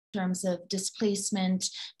terms of displacement,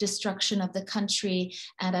 destruction of the country.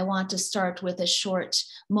 And I want to start with a short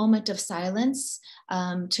moment of silence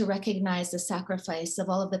to recognize the sacrifice of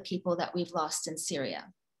all of the people that we've lost in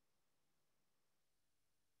Syria.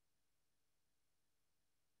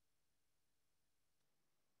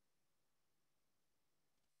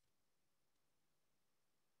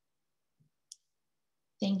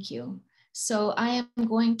 Thank you. So I am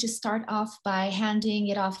going to start off by handing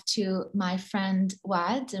it off to my friend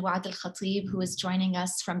Waad Al-Kateab, who is joining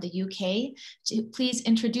us from the UK. Please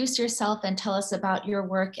introduce yourself and tell us about your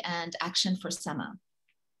work and Action for Sama.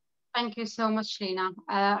 Thank you so much, Lina.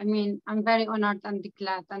 I mean, I'm very honored and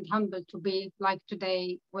glad and humbled to be like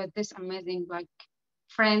today with this amazing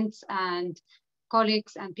friends and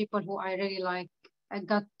colleagues and people who I really like. I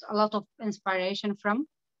got a lot of inspiration from.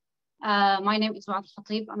 My name is Waad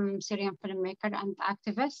Al-Kateab. I'm a Syrian filmmaker and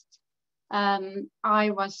activist. I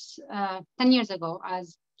was 10 years ago,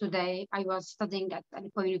 as today, I was studying at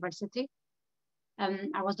Aleppo University.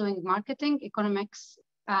 I was doing marketing, economics,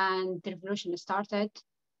 and the revolution started.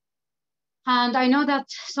 And I know that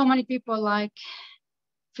so many people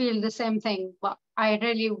feel the same thing, but I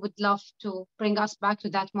really would love to bring us back to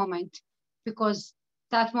that moment, because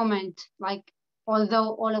that moment,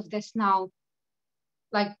 although all of this now,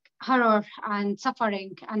 horror and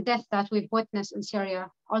suffering and death that we've witnessed in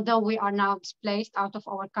Syria, although we are now displaced out of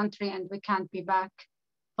our country and we can't be back,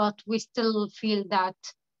 but we still feel that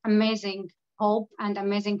amazing hope and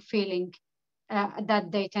amazing feeling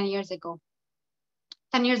that day 10 years ago.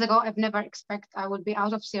 10 years ago, I've never expect I would be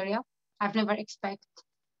out of Syria. I've never expect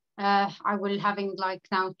I will having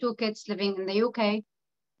now 2 kids living in the UK,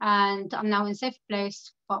 and I'm now in a safe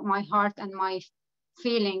place, but my heart and my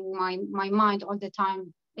feeling, my mind all the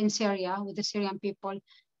time in Syria with the Syrian people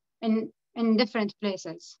in different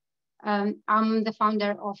places. I'm the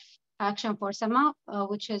founder of Action for Sama,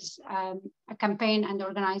 which is a campaign and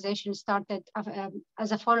organization started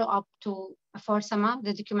as a follow-up to For Sama,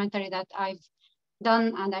 the documentary that I've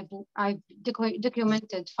done, and I've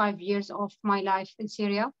documented 5 years of my life in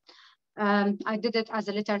Syria. I did it as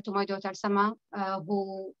a letter to my daughter Sama,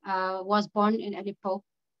 who was born in Aleppo,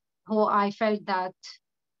 who I felt that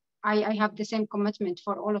I have the same commitment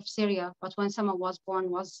for all of Syria, but when Sama was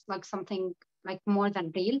born was something more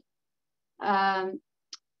than real. I'm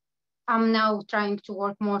now trying to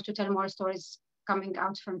work more to tell more stories coming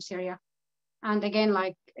out from Syria. And again,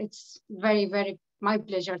 it's very, very my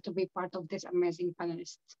pleasure to be part of this amazing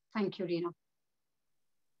panelist. Thank you, Lina.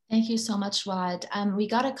 Thank you so much, Waad. We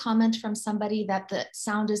got a comment from somebody that the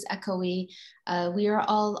sound is echoey. We are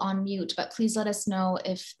all on mute, but please let us know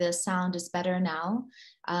if the sound is better now.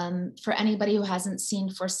 For anybody who hasn't seen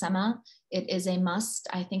For Sama, it is a must.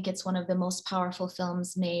 I think it's one of the most powerful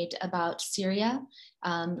films made about Syria.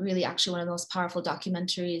 Really, actually, one of the most powerful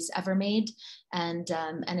documentaries ever made, and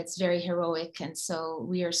it's very heroic. And so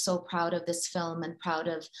we are so proud of this film and proud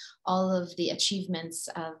of all of the achievements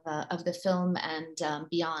of the film and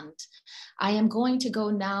beyond. I am going to go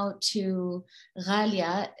now to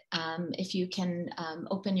Ghalia, if you can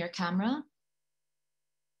open your camera.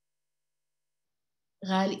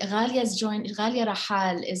 Ghalia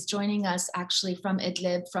Rahal is joining us actually from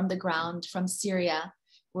Idlib, from the ground, from Syria.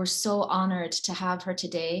 We're so honored to have her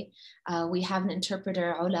today. We have an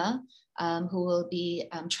interpreter, Ola, who will be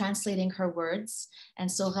translating her words.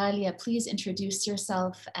 And so Ghalia, please introduce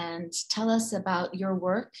yourself and tell us about your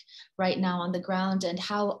work right now on the ground and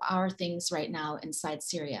how are things right now inside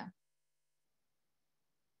Syria.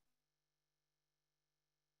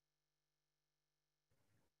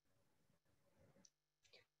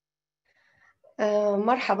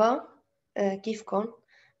 مرحبا، كيفكم؟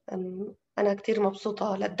 أنا كتير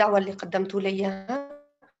مبسوطة للدعوة اللي قدمتوا لي إياها.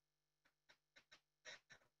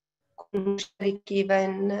 كون مشاركة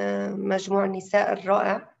بين مجموع النساء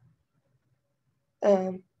الرائع.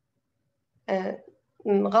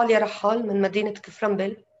 غالية رحال من مدينة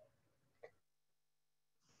كفرنبل.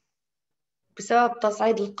 بسبب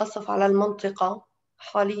تصعيد القصف على المنطقة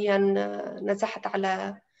حالياً نزحت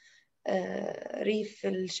على ريف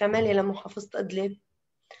الشمالي لمحافظة إدلب.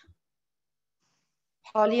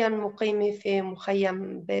 حالياً مقيمة في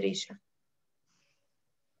مخيم باريشة.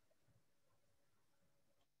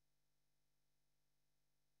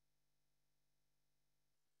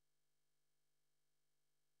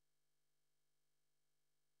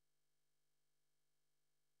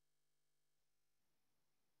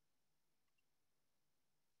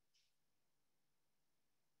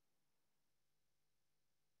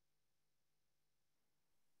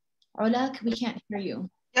 Ola, we can't hear you.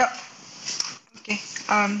 Yeah. Okay.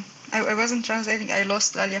 I wasn't translating. I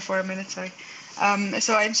lost Ghalia for a minute. Sorry.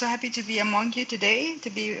 So I'm so happy to be among you today, to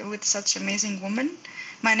be with such amazing women.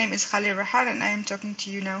 My name is Ghalia Rahal, and I am talking to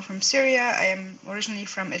you now from Syria. I am originally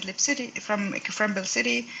from Idlib city, from Kefrenbel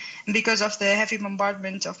city. And because of the heavy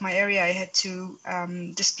bombardment of my area, I had to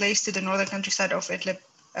displace to the northern countryside of Idlib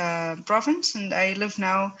province, and I live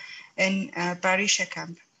now in Barisha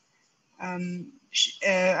camp. I'm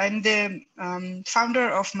the founder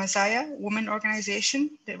of Mazaya, women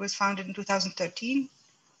organization that was founded in 2013.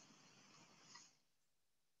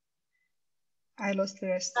 I lost the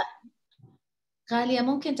rest. غالية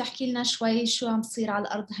ممكن تحكي لنا شوي شو عم تصير على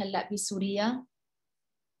الأرض هلأ بسوريا؟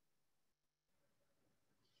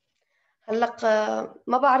 هلق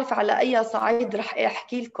ما بعرف على أي صعيد رح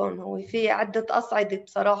أحكي لكم. هو في عدة أصعدة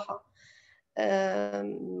بصراحة،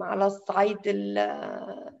 على الصعيد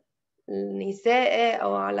النسائي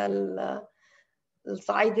أو على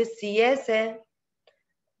الصعيد السياسي.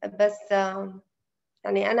 بس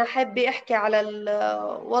يعني أنا حابة أحكي على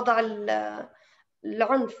وضع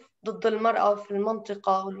العنف ضد المرأة في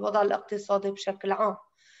المنطقة والوضع الاقتصادي بشكل عام.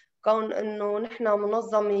 كون إنه نحن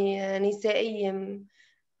منظمة نسائية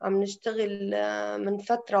عم نشتغل من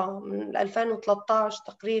فترة، من 2013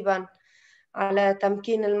 تقريبا، على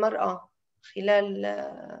تمكين المرأة خلال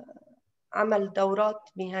عمل دورات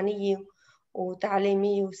مهنية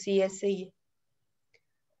وتعليمية وسياسية.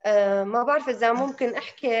 ما بعرف إذا ممكن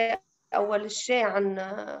أحكي أول شيء عن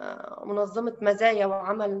منظمة مزايا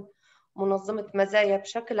وعمل منظمة مزايا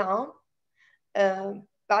بشكل عام.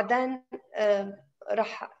 بعدين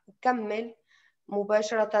رح أكمل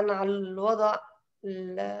مباشرة على الوضع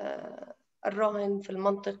الراهن في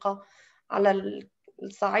المنطقة على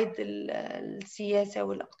الصعيد السياسي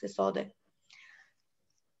والاقتصادي.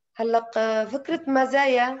 هلق فكرة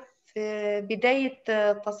مزايا في بداية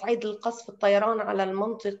تصعيد القصف الطيران على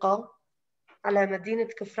المنطقة، على مدينة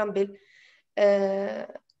كفرنبل،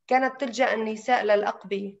 كانت تلجأ النساء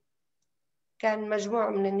للأقبية. كان مجموعة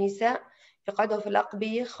من النساء يقعدوا في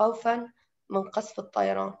الأقبية خوفا من قصف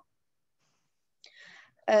الطيران.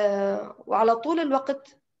 وعلى طول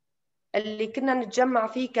الوقت اللي كنا نتجمع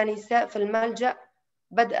فيه كنساء في الملجأ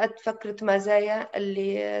بدأت فكرة مزايا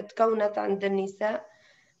اللي تكونت عند النساء.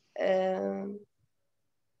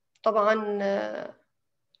 طبعا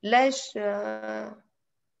ليش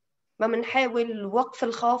ما بنحاول وقف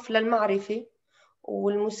الخوف للمعرفة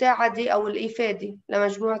والمساعدة أو الإفادة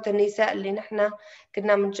لمجموعة النساء اللي نحن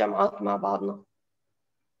كنا متجمعات مع بعضنا.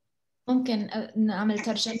 ممكن نعمل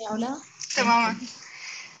ترجمة علا؟ تماما.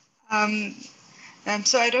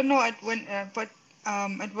 So I don't know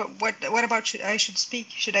what about should speak?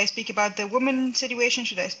 Should I speak about the women situation?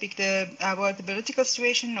 Should I speak about the political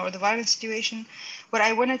situation or the violence situation? What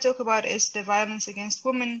I want to talk about is the violence against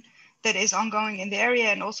women that is ongoing in the area,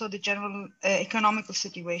 and also the general economical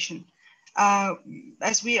situation.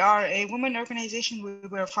 As we are a women organization, we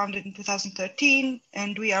were founded in 2013,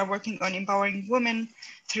 and we are working on empowering women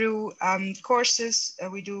through courses.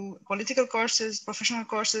 We do political courses, professional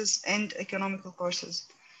courses, and economical courses.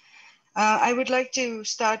 I would like to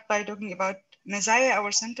start by talking about Mazaya,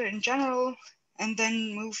 our center in general, and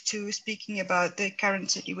then move to speaking about the current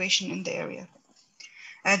situation in the area.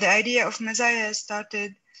 The idea of Mazaya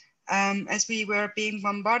started as we were being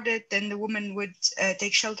bombarded. Then the women would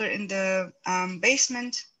take shelter in the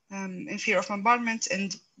basement in fear of bombardment, and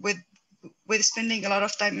with spending a lot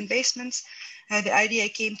of time in basements, the idea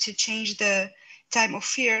came to change the time of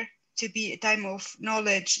fear to be a time of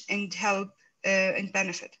knowledge and help and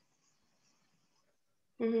benefit.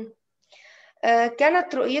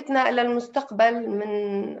 كانت رؤيتنا إلى المستقبل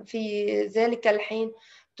من في ذلك الحين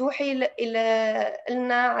توحي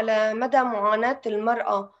لنا على مدى معاناة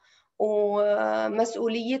المرأة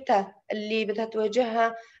ومسؤوليتها اللي بدها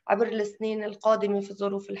تواجهها عبر السنين القادمة في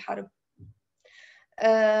ظروف الحرب.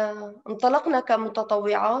 انطلقنا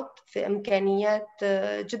كمتطوعات في إمكانيات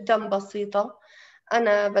جدا بسيطة.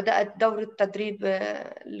 أنا بدأت دورة تدريب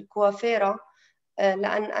الكوافيرة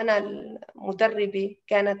لأن أنا المدربة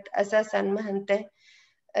كانت أساساً مهنتي.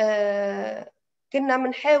 كنا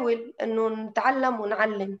بنحاول أنه نتعلم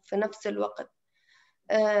ونعلم في نفس الوقت.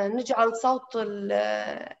 نجعل صوت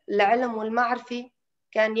العلم والمعرفة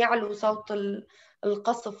كان يعلو صوت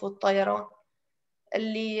القصف والطيران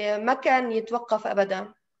اللي ما كان يتوقف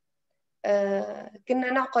أبداً.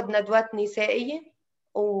 كنا نعقد ندوات نسائية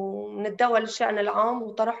ونتداول الشأن العام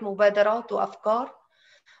وطرح مبادرات وأفكار،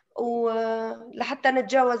 ولحتى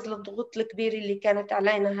نتجاوز الضغوط الكبيرة اللي كانت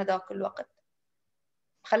علينا هذاك الوقت.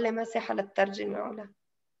 خلي مساحة للترجمة علا.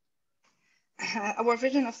 Our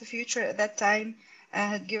vision of the future at that time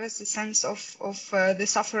had given us a sense of the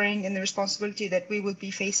suffering and the responsibility that we will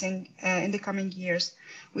be facing in the coming years.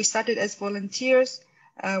 We started as volunteers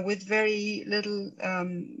with very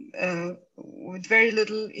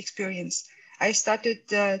little experience. I started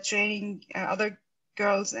training other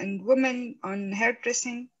girls and women on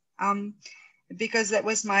hairdressing because that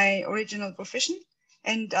was my original profession,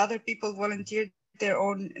 and other people volunteered their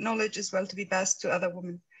own knowledge as well to be passed to other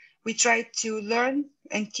women. We tried to learn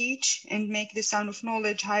and teach and make the sound of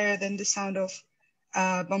knowledge higher than the sound of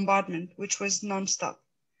bombardment, which was nonstop.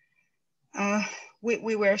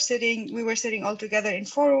 We were sitting all together in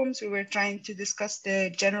forums. We were trying to discuss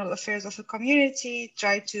the general affairs of the community,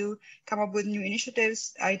 try to come up with new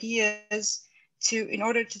initiatives, ideas, in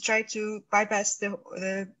order to try to bypass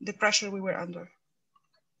the pressure we were under.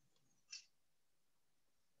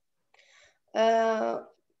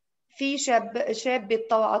 في شاب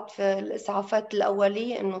اتطوعت في الإسعافات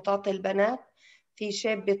الأولية إنه تعطي البنات، في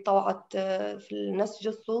شاب اتطوعت في نسج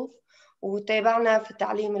الصوف، وتابعنا في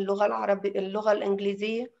تعليم اللغة العربية اللغة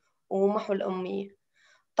الإنجليزية ومحو الأمية.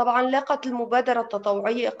 طبعا لاقت المبادرة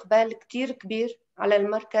التطوعية إقبال كتير كبير على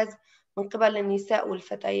المركز من قبل النساء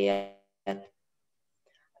والفتيات.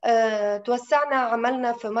 توسعنا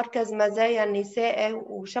عملنا في مركز مزايا النسائي،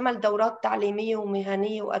 وشمل دورات تعليمية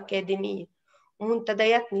ومهنية وأكاديمية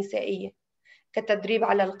ومنتديات نسائية كتدريب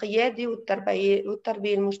على القيادة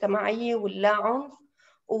والتربية المجتمعية واللا عنف،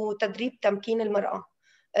 وتدريب تمكين المرأة،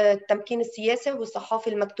 التمكين السياسي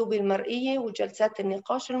والصحافة المكتوبة المرئية وجلسات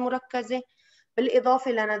النقاش المركزة،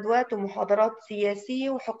 بالإضافة لندوات ومحاضرات سياسية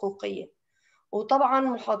وحقوقية، وطبعا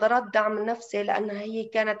محاضرات دعم نفسي لأنها هي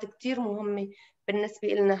كانت كتير مهمة بالنسبة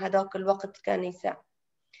لنا هداك الوقت كنساء.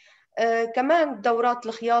 كمان دورات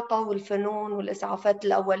الخياطة والفنون والإسعافات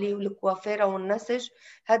الأولية والكوافيرة والنسج،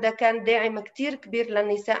 هذا كان داعم كتير كبير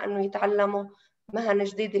للنساء أنه يتعلموا مهن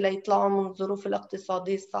جديدة ليطلعوا من الظروف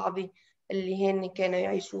الاقتصادية الصعبة اللي هن كانوا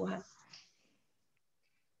يعيشوها.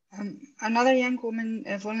 Another young woman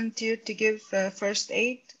volunteered to give a first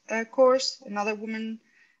aid course, another woman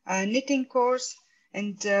knitting course,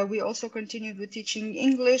 and we also continued with teaching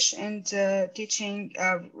English and teaching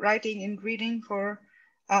writing and reading for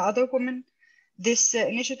other women. This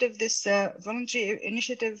initiative, this voluntary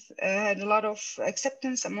initiative had a lot of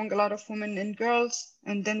acceptance among a lot of women and girls,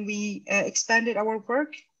 and then we expanded our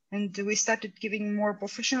work and we started giving more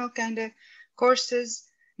professional kind of courses,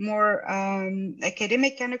 more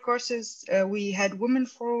academic kind of courses. We had women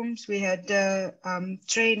forums, we had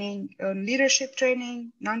training, leadership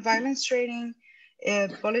training, nonviolence training,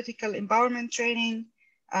 political empowerment training,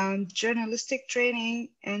 journalistic training,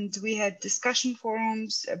 and we had discussion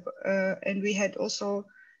forums, and we had also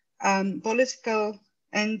political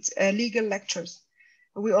and legal lectures.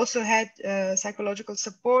 We also had psychological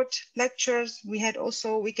support lectures. We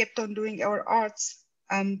kept on doing our arts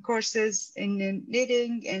courses in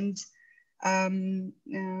knitting and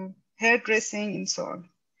hairdressing and so on.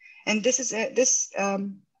 And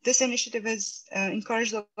this initiative has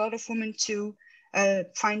encouraged a lot of women to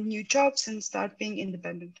find new jobs and start being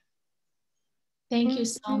independent. Thank you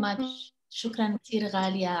so much. شكرا كثير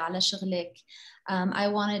غالية على شغلك. I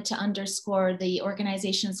wanted to underscore the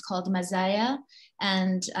organization is called Mazaya,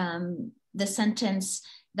 and the sentence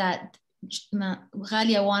that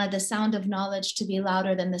Ghalia wanted the sound of knowledge to be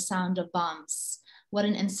louder than the sound of bombs. What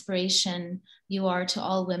an inspiration you are to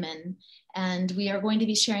all women. And we are going to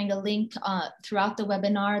be sharing a link throughout the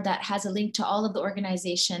webinar that has a link to all of the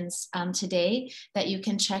organizations today that you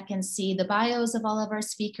can check and see the bios of all of our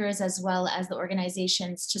speakers, as well as the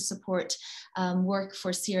organizations to support work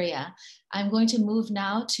for Syria. I'm going to move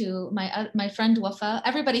now to my friend Wafa.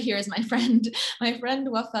 Everybody here is my friend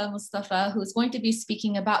Wafa Mustafa, who's going to be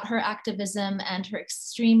speaking about her activism and her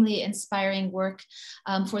extremely inspiring work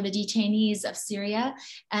for the detainees of Syria.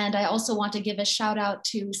 And I also want to give a shout out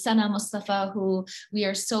to Sana Mustafa, who we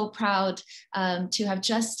are so proud to have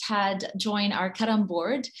just had join our Karam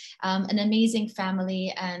board, an amazing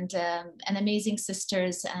family and amazing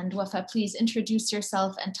sisters. And Wafa, please introduce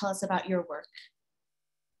yourself and tell us about your work.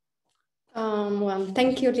 Well,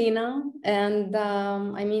 thank you, Lina. And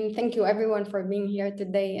I mean, thank you everyone for being here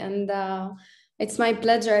today. And it's my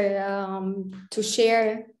pleasure to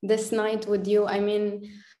share this night with you. I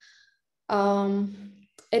mean,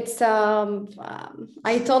 it's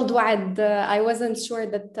I told Waad I wasn't sure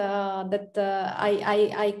that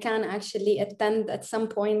I can actually attend. At some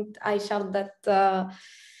point I felt that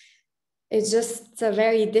it's just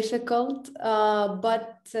very difficult, but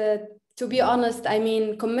to be honest, I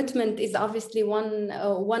mean, commitment is obviously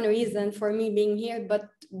one reason for me being here,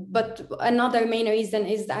 but another main reason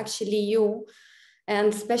is actually you,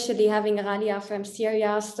 and especially having Ghalia from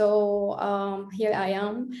Syria. So here I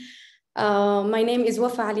am. My name is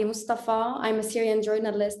Wafa Mustafa. I'm a Syrian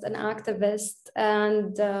journalist and activist,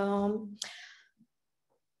 and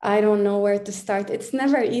I don't know where to start. It's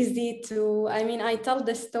never easy to, I mean, I tell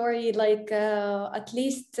the story like at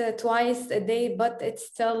least twice a day, but it's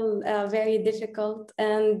still very difficult.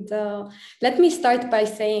 And let me start by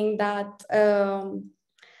saying that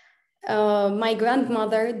my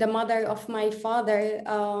grandmother, the mother of my father,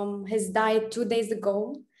 has died 2 days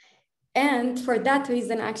ago. And for that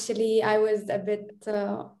reason, actually, I was a bit,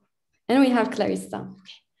 and we have Clarissa.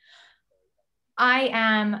 I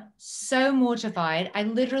am so mortified. I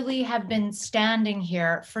literally have been standing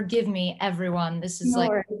here. Forgive me, everyone. This is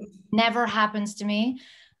never happens to me.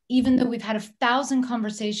 Even though we've had 1,000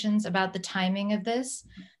 conversations about the timing of this,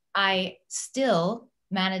 I still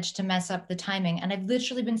managed to mess up the timing. And I've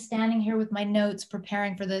literally been standing here with my notes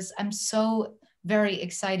preparing for this. I'm so very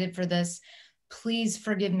excited for this. Please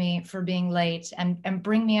forgive me for being late and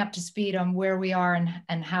bring me up to speed on where we are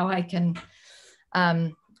and how I can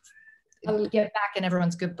get back in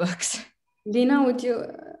everyone's good books. Lina, would you?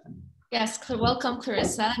 Yes, welcome,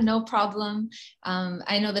 Clarissa. No problem.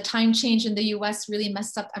 I know the time change in the US really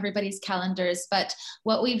messed up everybody's calendars, but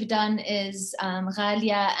what we've done is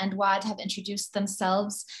Ghalia and Waad have introduced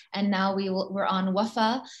themselves, and now we're on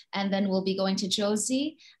Wafa, and then we'll be going to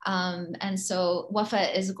Josie. And so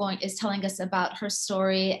Wafa is telling us about her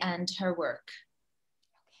story and her work.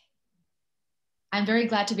 I'm very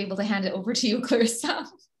glad to be able to hand it over to you, Clarissa.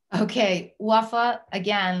 Okay, Wafa,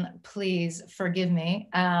 again, please forgive me.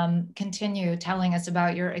 Continue telling us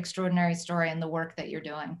about your extraordinary story and the work that you're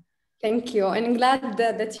doing. Thank you, and I'm glad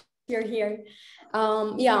that you're here.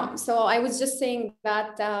 Yeah, so I was just saying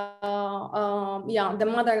that, yeah, the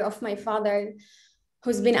mother of my father,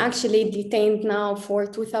 who's been actually detained now for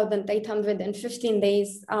 2,815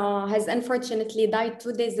 days, has unfortunately died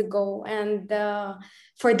 2 days ago. And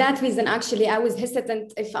for that reason, actually, I was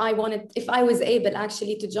hesitant if I was able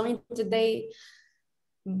actually to join today.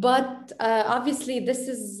 But obviously, this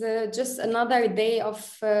is just another day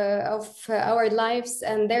of our lives,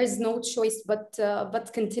 and there's no choice but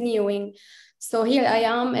continuing. So here I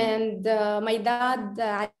am, and my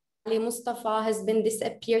dad, Wafa Mustafa, has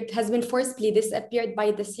been forcibly disappeared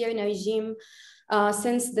by the Syrian regime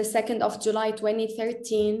since the 2nd of July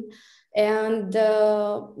 2013. And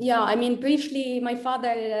yeah, I mean, briefly, my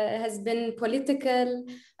father has been political.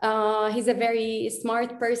 He's a very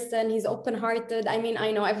smart person. He's open-hearted. I mean,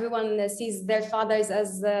 I know everyone sees their fathers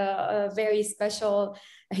as very special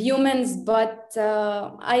humans, but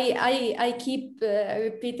I keep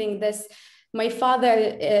repeating this. My father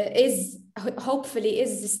hopefully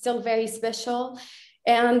is still very special.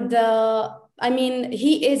 And I mean,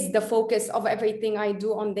 he is the focus of everything I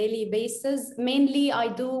do on a daily basis. Mainly, I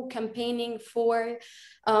do campaigning for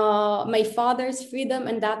my father's freedom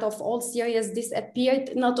and that of all Syrians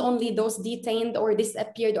disappeared, not only those detained or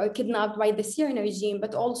disappeared or kidnapped by the Syrian regime,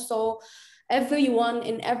 but also everyone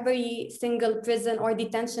in every single prison or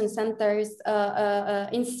detention centers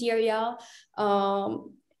in Syria.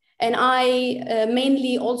 And I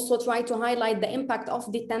mainly also try to highlight the impact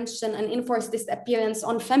of detention and enforced disappearance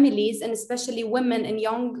on families, and especially women and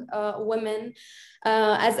young women,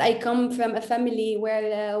 as I come from a family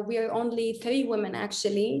where we're only 3 women,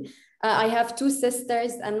 actually. I have 2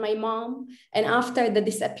 sisters and my mom. And after the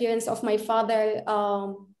disappearance of my father,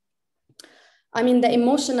 I mean, the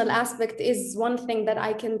emotional aspect is one thing that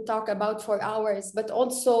I can talk about for hours, but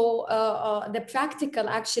also the practical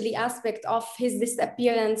actually aspect of his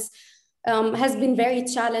disappearance has been very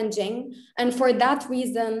challenging. And for that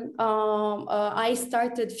reason, I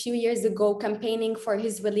started a few years ago campaigning for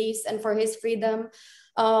his release and for his freedom.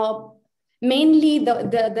 Mainly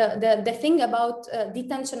the thing about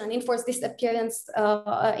detention and enforced disappearance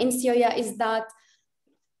in Syria is that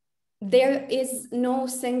there is no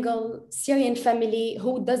single Syrian family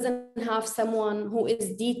who doesn't have someone who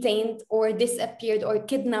is detained or disappeared or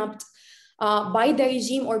kidnapped by the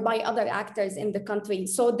regime or by other actors in the country.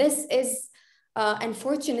 So this is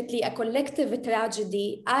unfortunately a collective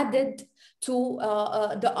tragedy added to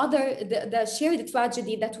the shared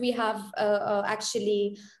tragedy that we have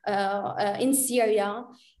actually in Syria.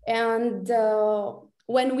 And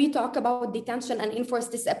when we talk about detention and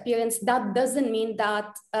enforced disappearance, that doesn't mean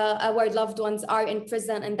that our loved ones are in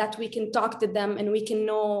prison and that we can talk to them and we can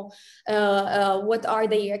know what are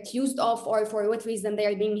they accused of or for what reason they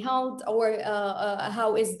are being held or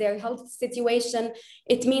how is their health situation.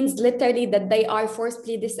 It means literally that they are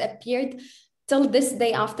forcibly disappeared. Till this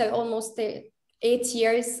day, after almost 8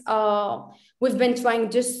 years, we've been trying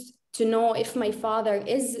just to know if my father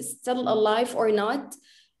is still alive or not.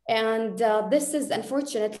 And this is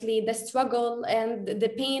unfortunately the struggle and the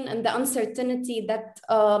pain and the uncertainty that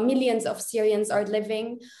millions of Syrians are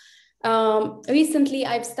living. Recently,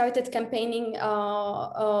 I've started campaigning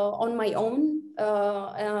on my own.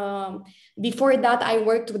 Before that, I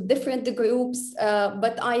worked with different groups,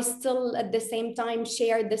 but I still at the same time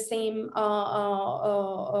share the same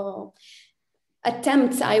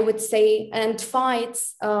attempts, I would say, and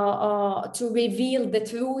fights to reveal the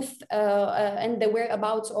truth and the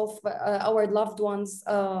whereabouts of our loved ones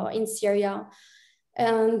in Syria.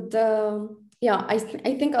 And yeah, I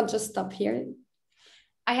think I'll just stop here.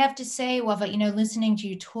 I have to say, Wafa, you know, listening to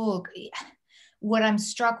you talk, what I'm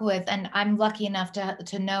struck with, and I'm lucky enough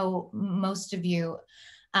to know most of you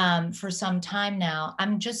for some time now,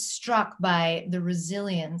 I'm just struck by the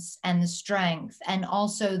resilience and the strength. And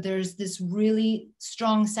also there's this really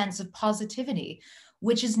strong sense of positivity,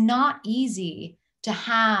 which is not easy to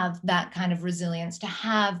have that kind of resilience, to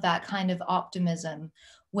have that kind of optimism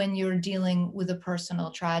when you're dealing with a personal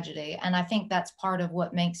tragedy. And I think that's part of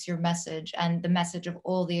what makes your message and the message of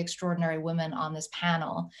all the extraordinary women on this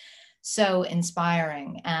panel so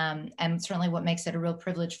inspiring, and certainly what makes it a real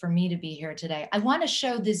privilege for me to be here today. I want to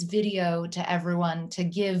show this video to everyone to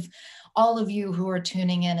give all of you who are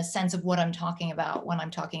tuning in a sense of what I'm talking about when I'm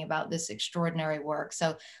talking about this extraordinary work.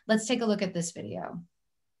 So let's take a look at this video.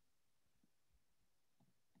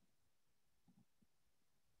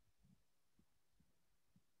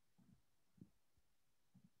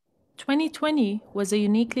 "2020 was a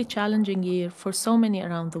uniquely challenging year for so many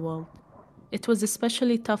around the world. It was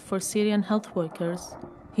especially tough for Syrian health workers,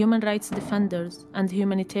 human rights defenders, and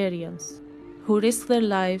humanitarians who risked their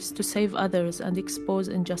lives to save others and expose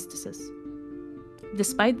injustices.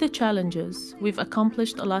 Despite the challenges, we've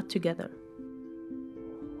accomplished a lot together.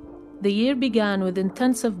 The year began with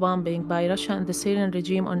intensive bombing by Russia and the Syrian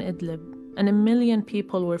regime on Idlib, and 1 million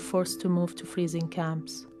people were forced to move to freezing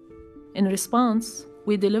camps. In response,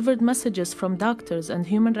 we delivered messages from doctors and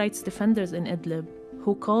human rights defenders in Idlib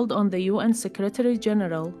who called on the UN Secretary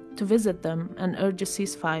General to visit them and urge a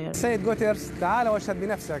ceasefire. السيد غوتيرس تعال واشهد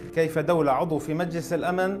بنفسك كيف دولة عضو في مجلس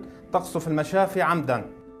الأمن تقصف المشافي عمداً.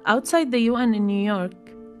 Outside the UN in New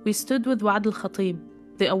York, we stood with Waad Al-Kateab,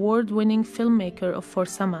 the award-winning filmmaker of For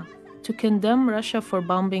Sama, to condemn Russia for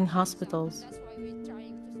bombing hospitals.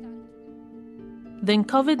 Then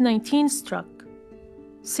COVID-19 struck.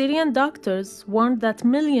 Syrian doctors warned that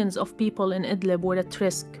millions of people in Idlib were at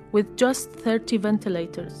risk with just 30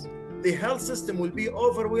 ventilators. The health system will be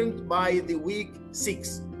overwhelmed by the week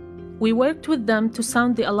 6. We worked with them to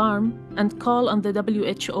sound the alarm and call on the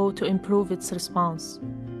WHO to improve its response.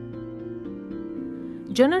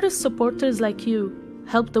 Generous supporters like you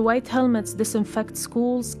helped the White Helmets disinfect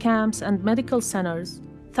schools, camps, and medical centers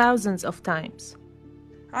thousands of times.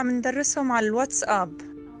 عم ندرسهم على الواتساب.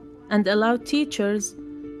 And allowed teachers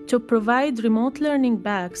to provide remote learning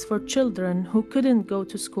bags for children who couldn't go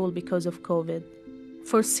to school because of COVID.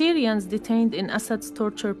 For Syrians detained in Assad's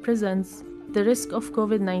torture prisons, the risk of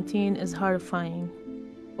COVID-19 is horrifying.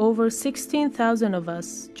 Over 16,000 of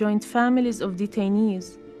us joined families of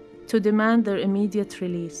detainees to demand their immediate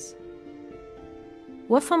release.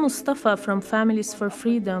 Wafa Mustafa from Families for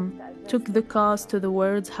Freedom took the cause to the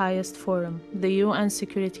world's highest forum, the UN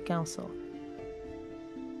Security Council.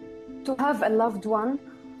 To have a loved one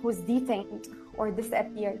who's detained or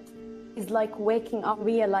disappeared is like waking up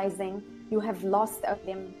realizing you have lost a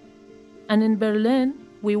limb. And in Berlin,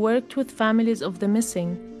 we worked with families of the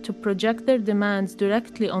missing to project their demands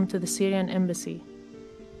directly onto the Syrian embassy.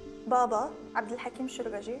 بابا عبد الحكيم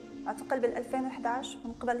شربجي اعتقل بال 2011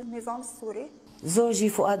 من قبل النظام السوري. زوجي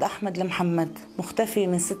فؤاد أحمد المحمد مختفي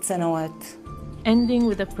من 6 سنوات. Ending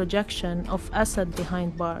with a projection of Assad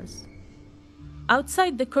behind bars.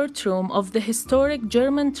 Outside the courtroom of the historic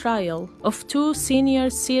German trial of 2 senior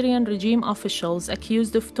Syrian regime officials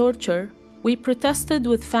accused of torture, we protested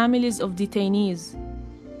with families of detainees.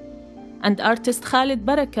 And artist Khalid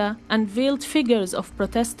Baraka unveiled figures of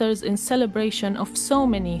protesters in celebration of so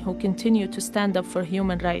many who continue to stand up for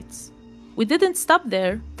human rights. We didn't stop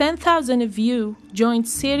there. 10,000 of you joined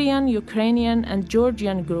Syrian, Ukrainian, and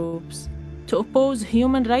Georgian groups to oppose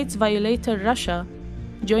human rights violator Russia,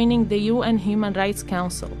 joining the UN Human Rights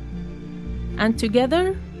Council. And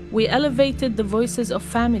together, we elevated the voices of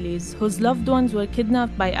families whose loved ones were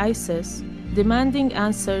kidnapped by ISIS, demanding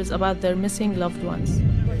answers about their missing loved ones.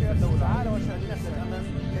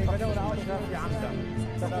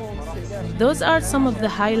 Those are some of the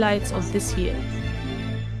highlights of this year.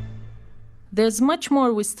 There's much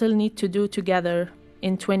more we still need to do together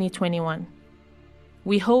in 2021.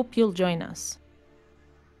 We hope you'll join us.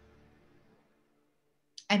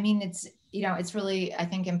 I mean, it's you know, it's really, I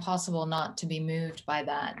think, impossible not to be moved by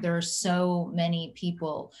that. There are so many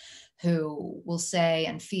people who will say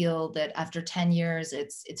and feel that after 10 years,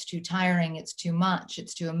 it's too tiring, it's too much,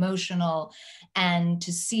 it's too emotional. And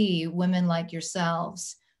to see women like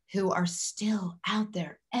yourselves who are still out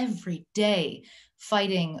there every day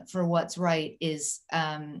fighting for what's right is,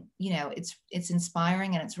 you know, it's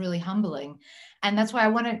inspiring and it's really humbling. And that's why I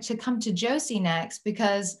wanted to come to Josie next,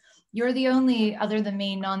 because you're the only, other than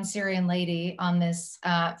me, non-Syrian lady on this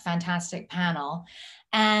fantastic panel.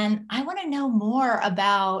 And I want to know more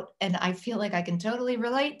about, and I feel like I can totally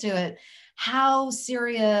relate to it, how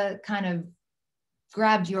Syria kind of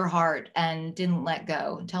grabbed your heart and didn't let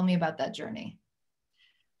go. Tell me about that journey.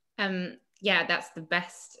 Yeah, that's the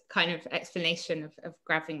best kind of explanation of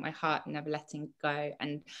grabbing my heart and never letting go.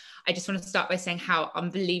 And I just want to start by saying how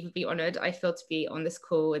unbelievably honored I feel to be on this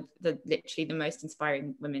call with literally the most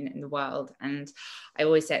inspiring women in the world. And I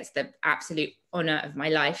always say it's the absolute honor of my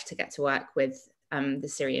life to get to work with the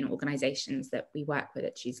Syrian organizations that we work with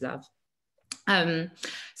at Choose Love.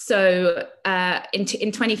 So in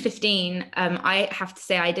 2015, I have to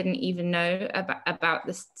say I didn't even know about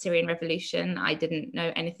the Syrian revolution. I didn't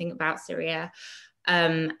know anything about Syria.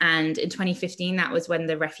 And in 2015, that was when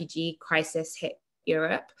the refugee crisis hit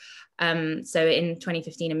Europe. So in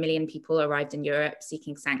 2015, 1 million people arrived in Europe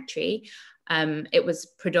seeking sanctuary. It was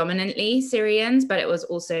predominantly Syrians, but it was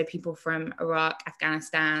also people from Iraq,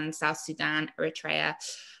 Afghanistan, South Sudan, Eritrea.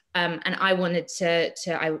 And I wanted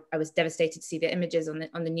I was devastated to see the images on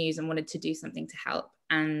the news and wanted to do something to help,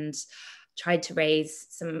 and tried to raise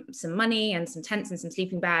some money and some tents and some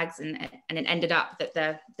sleeping bags. And it ended up that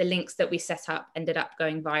the links that we set up ended up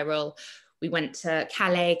going viral. We went to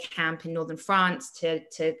Calais camp in northern France to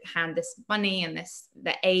hand this money and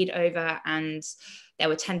the aid over, and there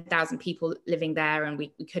were 10,000 people living there, and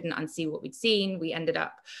we couldn't unsee what we'd seen. We ended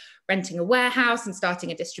up renting a warehouse and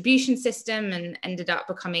starting a distribution system, and ended up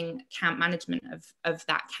becoming camp management of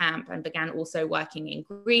that camp, and began also working in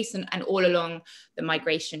Greece and all along the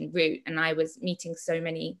migration route. And I was meeting so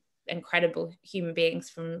many incredible human beings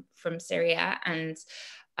from Syria, and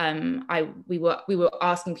we were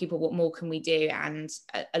asking people, what more can we do? And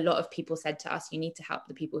a lot of people said to us, you need to help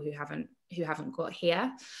the people who haven't got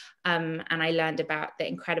here. And I learned about the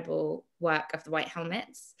incredible work of the White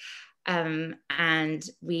Helmets. And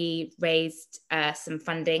we raised some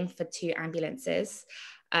funding for 2 ambulances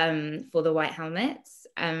for the White Helmets.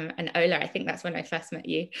 And Ola, I think that's when I first met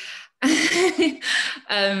you. And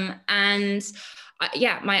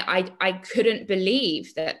I couldn't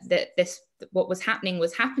believe that what was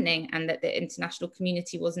happening, and that the international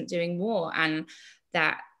community wasn't doing more, and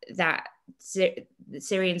that the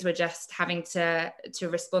Syrians were just having to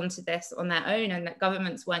respond to this on their own, and that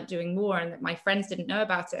governments weren't doing more, and that my friends didn't know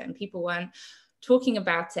about it, and people weren't talking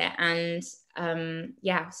about it. And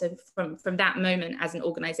so from that moment, as an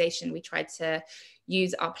organization, we tried to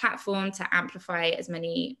use our platform to amplify as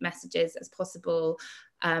many messages as possible,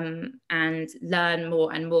 and learn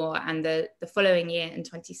more and more. And the following year, in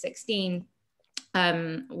 2016,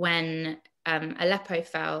 when Aleppo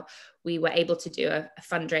fell, we were able to do a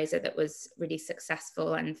fundraiser that was really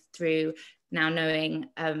successful. And through now knowing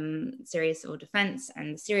Syria Civil Defense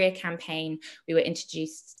and the Syria campaign, we were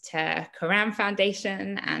introduced to Karam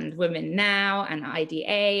Foundation and Women Now and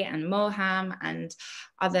IDA and Moham and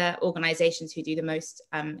other organizations who do the most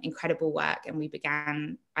incredible work. And we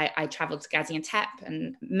began, I traveled to Gaziantep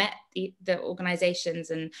and met the organizations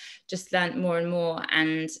and just learned more and more.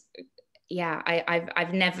 And yeah,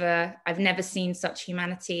 I've never seen such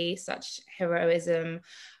humanity, such heroism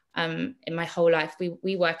in my whole life.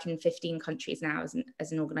 We work in 15 countries now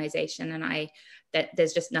as an organization, and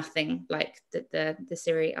there's just nothing like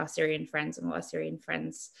our Syrian friends and what our Syrian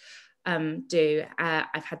friends do.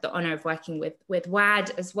 I've had the honor of working with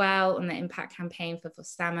Waad as well on the impact campaign for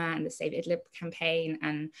Fostama and the Save Idlib campaign,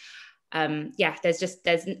 and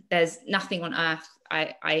there's nothing on earth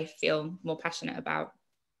I feel more passionate about.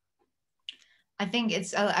 I think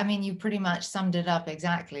it's, I mean, you pretty much summed it up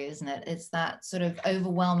exactly, isn't it? It's that sort of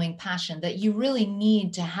overwhelming passion that you really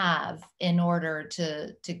need to have in order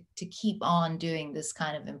to keep on doing this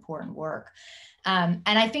kind of important work. And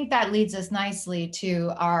I think that leads us nicely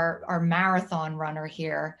to our marathon runner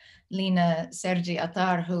here, Lina Sergie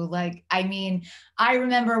Attar, who, like, I mean, I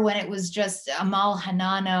remember when it was just Amal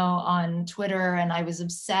Hanano on Twitter, and I was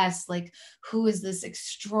obsessed, like, who is this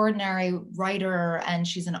extraordinary writer? And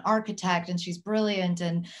she's an architect, and she's brilliant,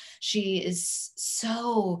 and she is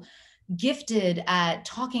so gifted at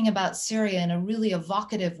talking about Syria in a really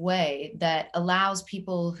evocative way that allows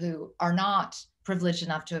people who are not privileged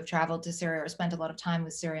enough to have traveled to Syria or spent a lot of time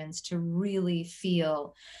with Syrians to really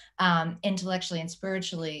feel intellectually and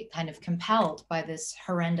spiritually kind of compelled by this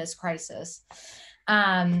horrendous crisis.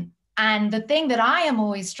 And the thing that I am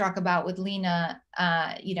always struck about with Lina,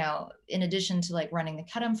 you know, in addition to like running the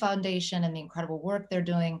Karam Foundation and the incredible work they're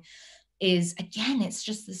doing, is again, it's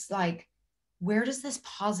just this like, where does this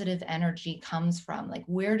positive energy comes from? Like,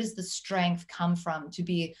 where does the strength come from to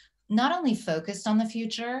be not only focused on the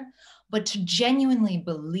future, but to genuinely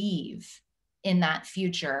believe in that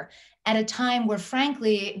future at a time where,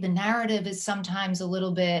 frankly, the narrative is sometimes a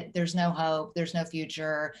little bit, there's no hope, there's no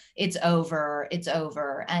future, it's over, it's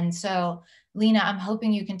over. And so, Lina, I'm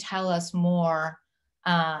hoping you can tell us more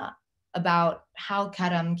about how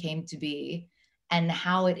Karam came to be and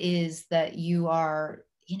how it is that you are,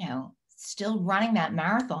 you know, still running that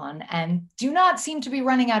marathon and do not seem to be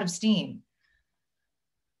running out of steam.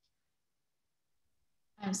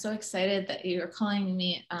 I'm so excited that you're calling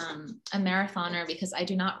me a marathoner, because I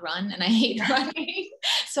do not run and I hate running.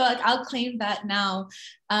 So like, I'll claim that now.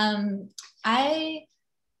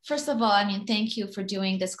 First of all, I mean, thank you for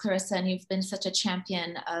doing this, Clarissa, and you've been such a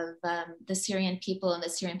champion of the Syrian people and the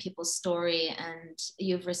Syrian people's story, and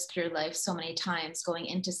you've risked your life so many times going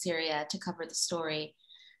into Syria to cover the story.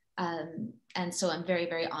 And so I'm very,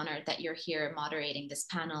 very honored that you're here moderating this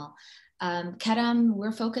panel. Karam,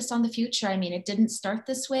 we're focused on the future. I mean, it didn't start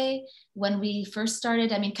this way. When we first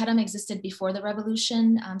started, I mean, Karam existed before the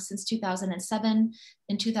revolution since 2007.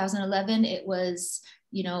 In 2011, it was,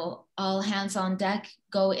 you know, all hands on deck,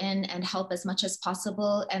 go in and help as much as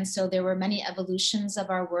possible. And so there were many evolutions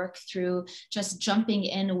of our work through just jumping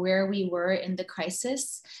in where we were in the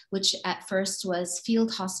crisis, which at first was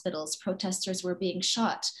field hospitals. Protesters were being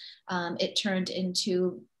shot. It turned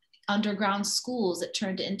into underground schools, it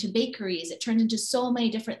turned into bakeries, it turned into so many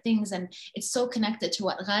different things. And it's so connected to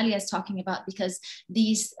what Ghalia is talking about, because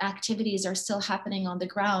these activities are still happening on the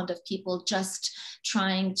ground of people just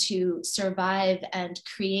trying to survive and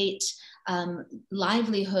create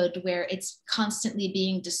livelihood where it's constantly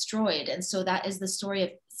being destroyed. And so that is the story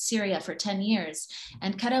of Syria for 10 years.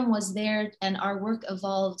 And Karam was there, and our work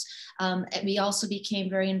evolved. We also became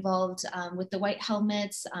very involved with the White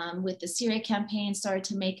Helmets, with the Syria campaign, started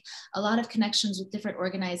to make a lot of connections with different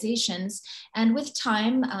organizations. And with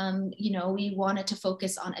time, you know, we wanted to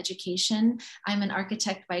focus on education. I'm an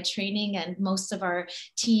architect by training, and most of our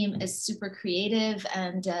team is super creative,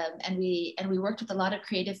 and we worked with a lot of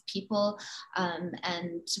creative people,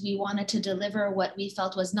 and we wanted to deliver what we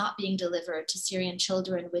felt was not being delivered to Syrian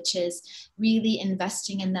children, which is really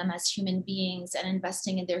investing in them as human beings and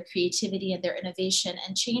investing in their creativity and their innovation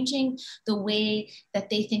and changing the way that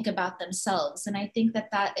they think about themselves. And I think that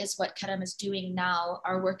that is what Karam is doing now.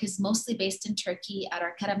 Our work is mostly based in Turkey at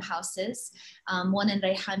our Karam houses, one in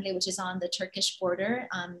Reyhanli, which is on the Turkish border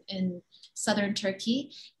in southern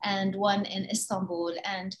Turkey, and one in Istanbul.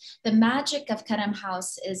 And the magic of Karam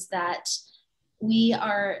House is that we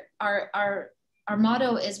are, our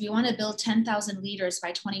motto is we want to build 10,000 leaders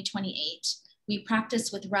by 2028. We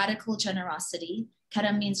practice with radical generosity.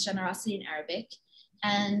 Karam means generosity in Arabic.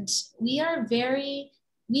 And we are very,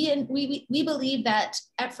 we believe that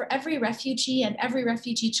for every refugee and every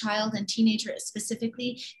refugee child and teenager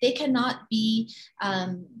specifically, they cannot be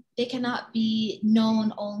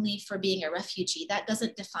known only for being a refugee. That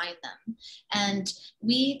doesn't define them. And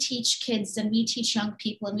we teach kids and we teach young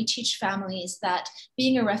people and we teach families that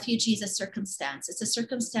being a refugee is a circumstance. It's a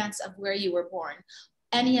circumstance of where you were born.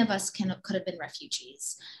 Any of us could have been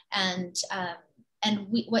refugees. And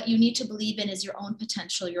what you need to believe in is your own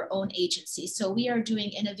potential, your own agency. So we are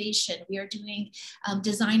doing innovation. We are doing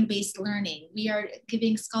design-based learning. We are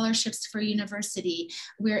giving scholarships for university.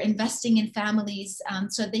 We're investing in families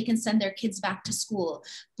so they can send their kids back to school,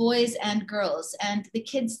 boys and girls. And the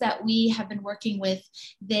kids that we have been working with,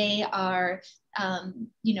 they are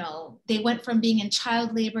you know, they went from being in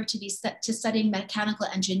child labor to studying mechanical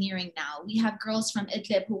engineering now. We have girls from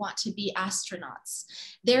Idlib who want to be astronauts.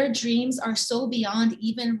 Their dreams are so beyond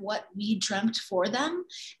even what we dreamt for them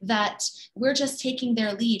that we're just taking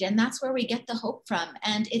their lead. And that's where we get the hope from.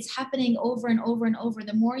 And it's happening over and over and over.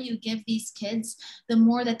 The more you give these kids, the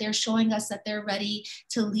more that they're showing us that they're ready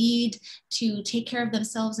to lead, to take care of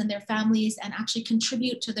themselves and their families, and actually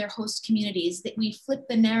contribute to their host communities. That we flip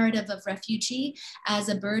the narrative of refugee as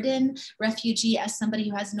a burden, refugee as somebody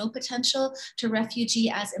who has no potential, to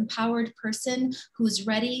refugee as empowered person who's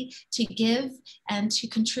ready to give and to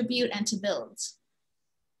contribute and to build.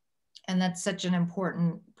 And that's such an important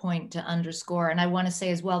point to underscore. And I want to say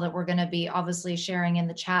as well that we're going to be obviously sharing in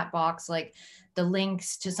the chat box, like the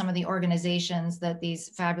links to some of the organizations that these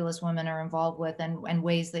fabulous women are involved with and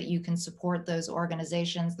ways that you can support those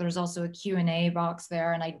organizations. There's also a Q&A box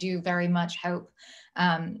there. And I do very much hope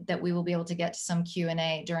that we will be able to get to some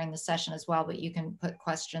Q&A during the session as well, but you can put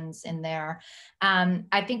questions in there.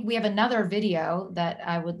 I think we have another video that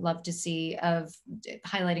I would love to see of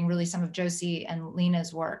highlighting really some of Josie and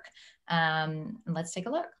Lina's work. And let's take a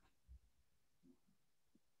look.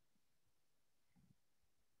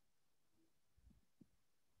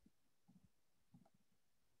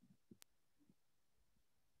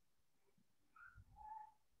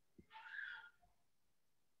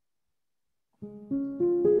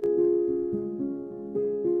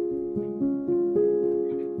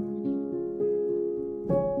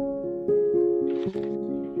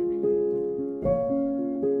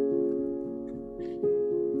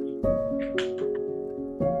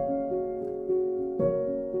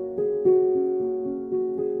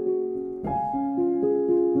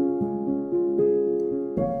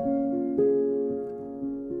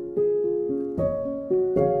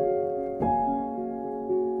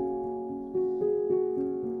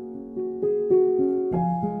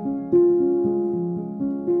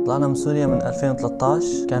 طلعنا من سوريا من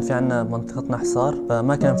 2013. كان في عنا بمنطقتنا حصار،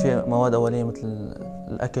 فما كان في مواد أولية مثل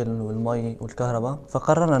الأكل والمي والكهرباء،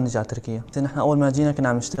 فقررنا نرجع على تركيا. نحن أول ما جينا كنا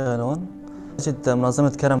عم نشتغل هون. اجت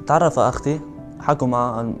منظمة كرم، تعرف أختي، حكوا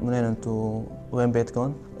معها منين أنتوا وين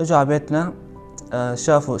بيتكم. اجوا على بيتنا،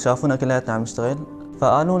 شافونا كلياتنا عم نشتغل،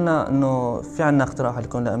 فقالوا لنا إنه في عنا اقتراح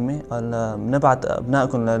لكم لأمي، قال بنبعت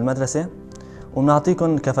أبنائكم للمدرسة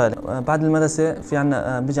وبنعطيكم كفالة. بعد المدرسة في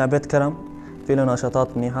عنا بيجي على بيت كرم، في له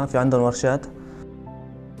نشاطات منيحة، في عندهم ورشات.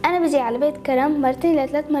 أنا بجي على بيت كرم مرتين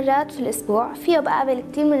ل3 مرات في الأسبوع، فيه بقابل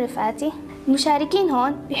كتير من رفقاتي. المشاركين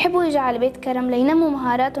هون بيحبوا يجوا على بيت كرم لينموا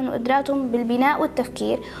مهاراتهم وقدراتهم بالبناء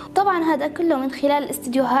والتفكير، طبعا هذا كله من خلال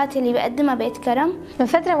الاستديوهات اللي بيقدمها بيت كرم. من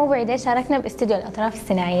فترة مو بعيدة شاركنا باستديو الأطراف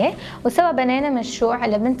الصناعية، وسوا بنينا مشروع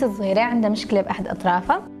لبنت صغيرة عندها مشكلة بأحد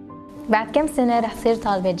أطرافها. بعد كم سنة رح صير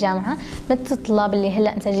طالبة جامعة مثل الطلاب اللي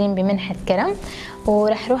هلأ مسجلين بمنحة كرم،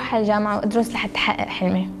 ورح روح على الجامعة وأدرس لحتى أحقق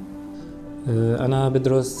حلمي. أنا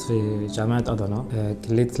بدرس في جامعة أضنا،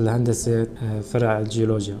 كلية الهندسة، فرع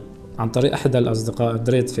الجيولوجيا. عن طريق أحد الأصدقاء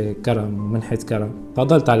دريت في كرم، منحة كرم،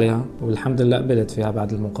 فضلت عليها والحمد لله قبلت فيها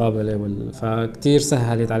بعد المقابلة فكتير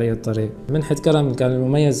سهلت علي الطريق. منحة كرم كان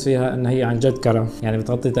المميز فيها أن هي عن جد كرم، يعني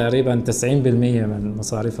بتغطي تقريبا 90% من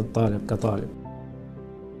مصاريف الطالب كطالب.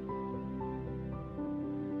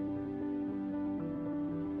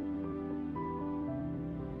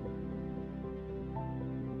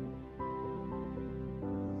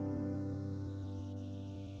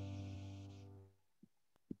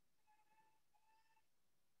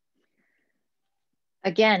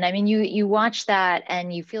 Again, I mean, you watch that and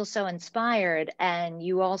you feel so inspired, and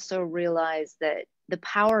you also realize that the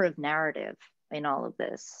power of narrative in all of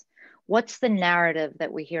this. What's the narrative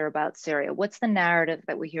that we hear about Syria? What's the narrative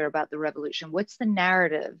that we hear about the revolution? What's the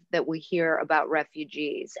narrative that we hear about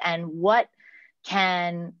refugees? And what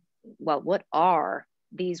are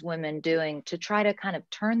these women doing to try to kind of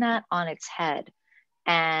turn that on its head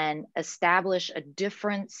and establish a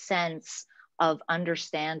different sense of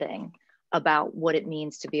understanding about what it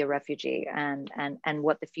means to be a refugee and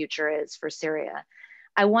what the future is for Syria?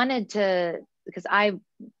 I wanted to,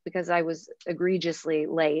 because I was egregiously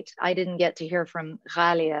late, I didn't get to hear from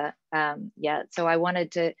Ghalia yet. So I wanted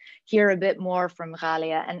to hear a bit more from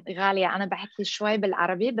Ghalia. And Ghalia, أنا بحكي شوي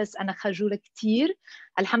بالعربي بس أنا خجولة كتير.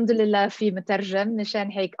 الحمد لله في مترجم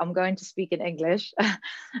مشان هيك I'm going to speak in English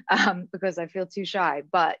because I feel too shy.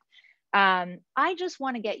 But I just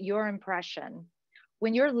want to get your impression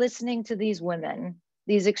when you're listening to these women,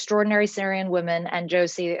 these extraordinary Syrian women, and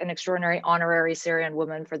Josie, an extraordinary honorary Syrian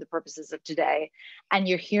woman for the purposes of today, and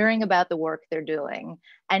you're hearing about the work they're doing,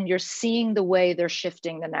 and you're seeing the way they're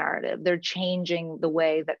shifting the narrative, they're changing the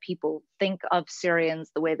way that people think of Syrians,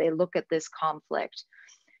 the way they look at this conflict.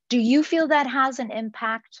 Do you feel that has an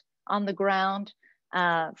impact on the ground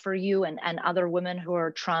for you and other women who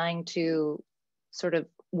are trying to sort of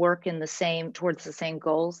work in towards the same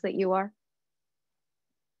goals that you are?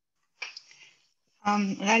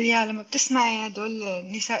 غالية، لما بتسمعي هدول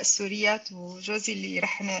النساء السوريات وجوزي اللي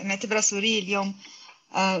رح نعتبرها سورية اليوم،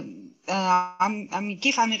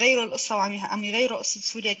 كيف عم يغيروا القصة وعم يغيروا قصة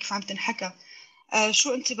سوريا كيف عم تنحكى،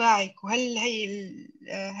 شو انطباعك؟ وهل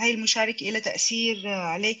هي المشاركة لها تأثير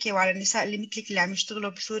عليك وعلى النساء اللي مثلك اللي عم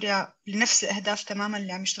يشتغلوا بسوريا لنفس الأهداف تماما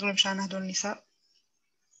اللي عم يشتغلوا مشان هدول النساء؟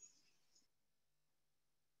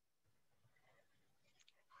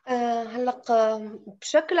 هلق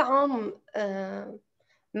بشكل عام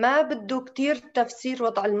ما بده كتير تفسير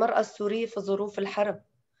وضع المرأة السورية في ظروف الحرب.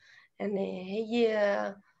 يعني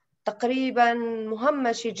هي تقريبا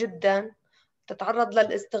مهمشة جدا، تتعرض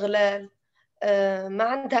للاستغلال، ما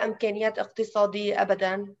عندها إمكانيات اقتصادية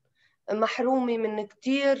أبدا، محرومة من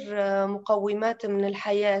كتير مقومات من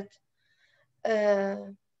الحياة.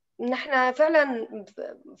 نحن فعلا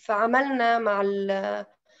في عملنا مع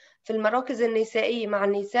في المراكز النسائية مع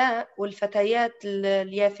النساء والفتيات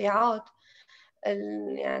اليافعات،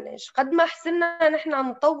 يعني قد ما حسنا نحن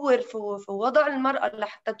نطور في وضع المرأة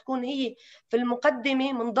لحتى تكون هي في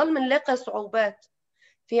المقدمة، منضل منلاقي صعوبات.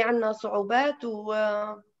 في عنا صعوبات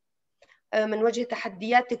ومن وجه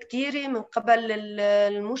تحديات كثيرة من قبل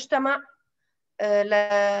المجتمع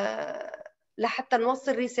لحتى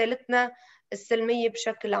نوصل رسالتنا السلمية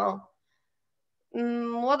بشكل عام.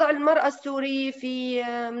 وضع المرأة السورية في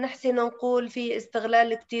منحسن نقول في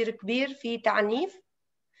استغلال كتير كبير، في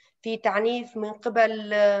تعنيف من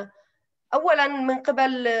قبل أولا من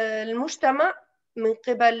قبل المجتمع، من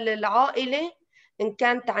قبل العائلة، إن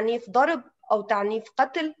كان تعنيف ضرب أو تعنيف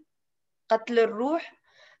قتل الروح،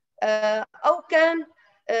 أو كان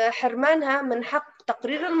حرمانها من حق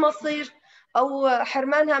تقرير المصير، أو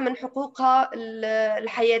حرمانها من حقوقها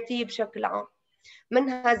الحياتية بشكل عام،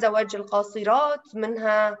 منها زواج القاصرات،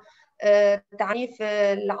 منها تعنيف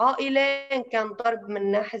العائلة إن كان ضرب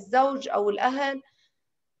من ناحية الزوج أو الأهل.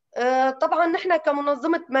 طبعا نحن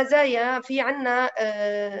كمنظمة مزايا في عنا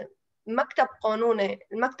مكتب قانوني.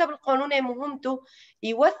 المكتب القانوني مهمته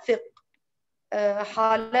يوثق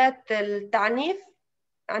حالات التعنيف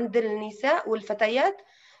عند النساء والفتيات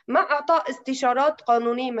مع إعطاء استشارات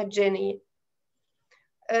قانونية مجانية.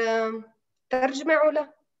 ترجمة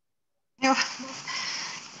علا.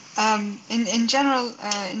 In general,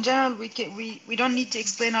 we don't need to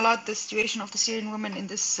explain a lot the situation of the Syrian women in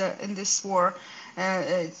this war.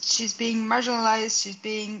 She's being marginalized, she's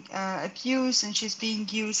being abused, and she's being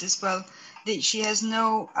used as well. She has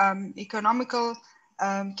no economical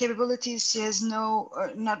capabilities. She has no,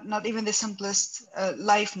 not even the simplest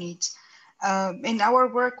life needs. In our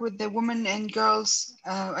work with the women and girls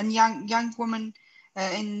and young women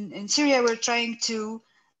in Syria, we're trying to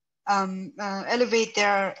elevate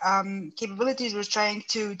their capabilities. We're trying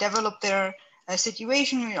to develop their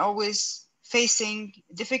situation. We're always facing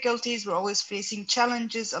difficulties. We're always facing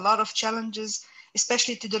challenges, a lot of challenges,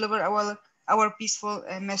 especially to deliver our peaceful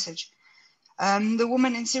message. The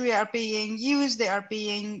women in Syria are being used. They are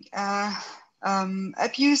being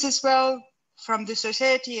abused as well from the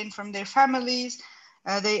society and from their families.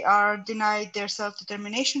 They are denied their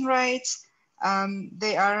self-determination rights.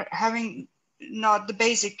 They are having not the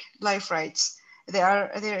basic life rights.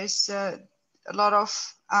 There is a lot of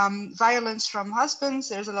violence from husbands.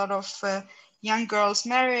 There's a lot of young girls'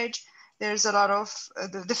 marriage. There's a lot of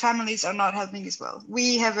the families are not helping as well. We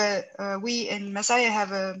in Mazaya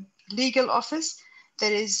have a legal office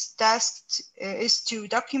that is tasked is to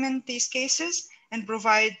document these cases and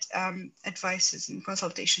provide advices and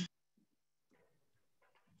consultation.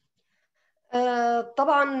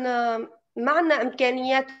 طبعا ما عندنا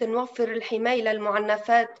إمكانيات نوفر الحماية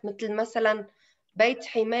للمعنفات مثل مثلا بيت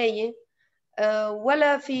حماية،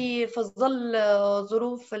 ولا في ظل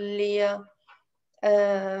ظروف اللي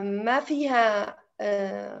ما فيها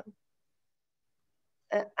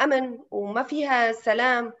أمن وما فيها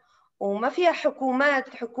سلام وما فيها حكومة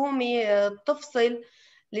تفصل.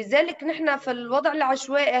 لذلك نحن في الوضع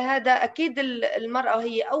العشوائي هذا أكيد المرأة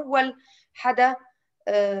هي أول حدا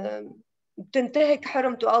بتنتهك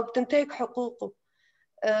حرمته أو بتنتهك حقوقه.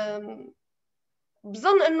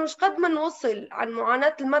 بظن أنه قد ما نوصل عن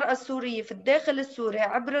معاناة المرأة السورية في الداخل السوري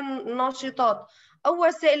عبر الناشطات أو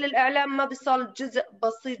وسائل الإعلام ما بيصل جزء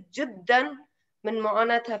بسيط جدا من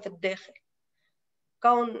معاناتها في الداخل.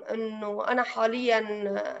 كون أنه أنا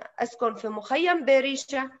حاليا أسكن في مخيم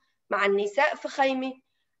باريشة مع النساء في خيمة،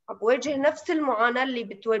 بواجه نفس المعاناة اللي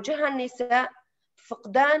بتواجهها النساء،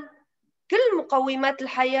 فقدان كل مقومات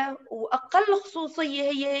الحياة، وأقل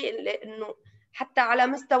خصوصية هي إنه حتى على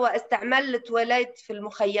مستوى استعمال التواليت في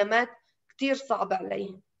المخيمات كتير صعب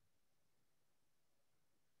عليهم.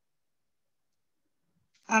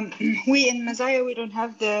 We in Mazaya, we don't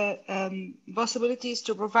have the possibilities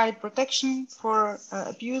to provide protection for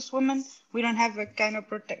abused women. We don't have a kind of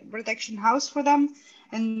protection house for them.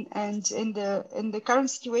 And in the current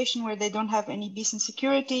situation where they don't have any decent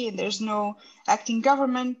security and there's no acting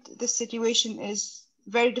government, this situation is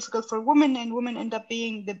very difficult for women, and women end up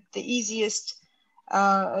being the easiest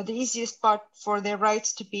part for their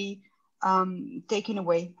rights to be taken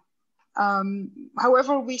away.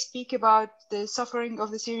 However we speak about the suffering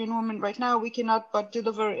of the Syrian woman right now, we cannot but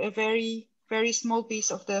deliver a very, very small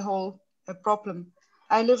piece of the whole problem.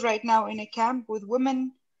 I live right now in a camp with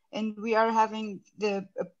women, and we are having the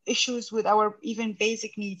issues with our even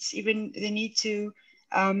basic needs, even the need to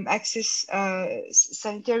access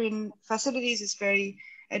sanitarian facilities is very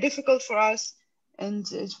difficult for us, and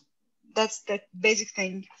that's the basic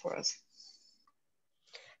thing for us.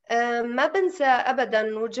 ما بنسى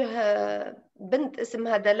أبدا وجه بنت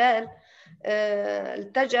اسمها دلال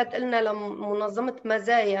التجأت لنا لمنظمة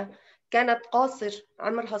مزايا، كانت قاصر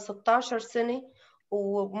عمرها 16 سنة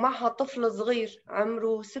ومعها طفل صغير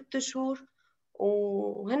عمره 6 شهور،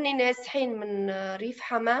 وهن نازحين من ريف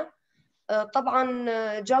حماة.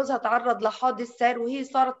 طبعا جوزها تعرض لحادث سير، وهي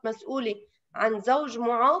صارت مسؤولة عن زوج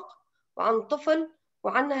معاق وعن طفل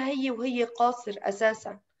وعنها هي وهي قاصر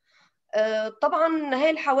أساساً. طبعا هاي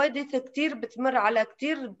الحوادث كتير بتمر على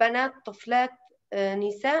كتير بنات طفلات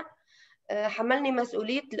نساء حملني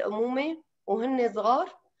مسؤولية الأمومة وهن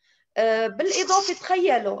صغار. بالإضافة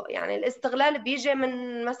تخيلوا يعني الاستغلال بيجي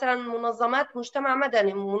من مثلا منظمات مجتمع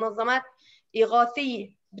مدني، منظمات إغاثية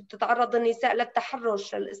بتتعرض النساء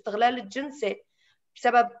للتحرش، للاستغلال الجنسي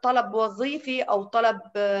بسبب طلب وظيفي أو طلب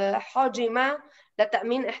حاجة ما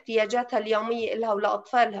لتأمين احتياجاتها اليومية إلها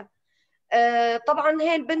ولأطفالها. طبعا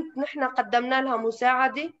هي البنت نحن قدمنا لها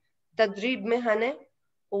مساعدة، تدريب مهني،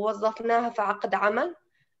 ووظفناها في عقد عمل،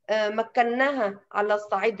 مكناها على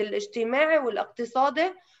الصعيد الاجتماعي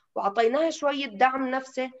والاقتصادي، وعطيناها شوية دعم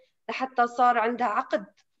نفسي لحتى صار عندها عقد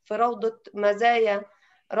في روضة مزايا،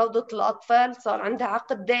 روضة الأطفال، صار عندها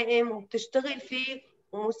عقد دائم وبتشتغل فيه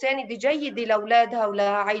ومساندة جيدة لأولادها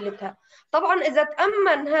ولعائلتها. طبعا إذا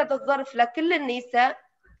تأمن هذا الظرف لكل النساء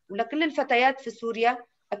ولكل الفتيات في سوريا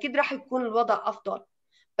أكيد راح يكون الوضع أفضل،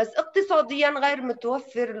 بس اقتصاديا غير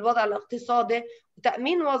متوفر الوضع الاقتصادي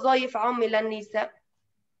وتأمين وظائف عامة للنساء.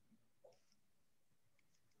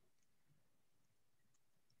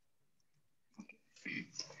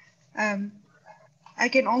 I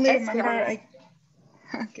can only remember,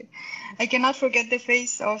 I cannot forget the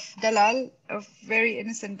face of Dalal, of very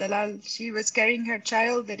innocent Dalal. She was carrying her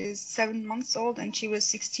child that is 7 months old, and she was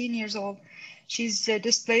 16 years old. She's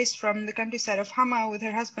displaced from the countryside of Hama with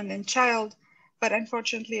her husband and child, but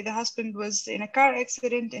unfortunately the husband was in a car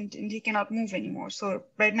accident and he cannot move anymore. So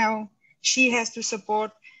right now she has to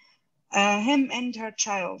support him and her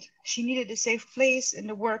child. She needed a safe place in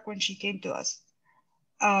the work when she came to us.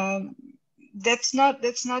 That's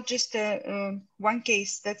not just one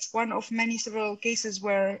case. That's one of several cases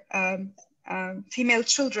where female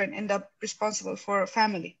children end up responsible for a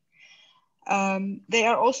family. They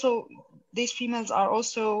are also, these females are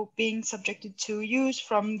also being subjected to use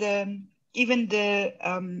from even the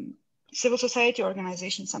civil society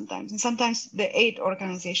organization sometimes, and sometimes the aid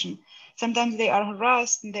organization. Sometimes they are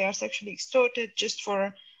harassed and they are sexually extorted just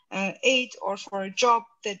for aid or for a job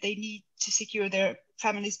that they need to secure their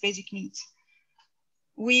family's basic needs.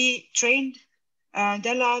 We trained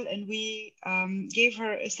Dalal, and we gave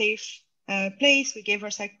her a safe place. We gave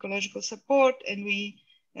her psychological support, and we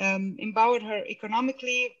empowered her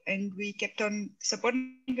economically, and we kept on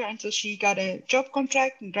supporting her until she got a job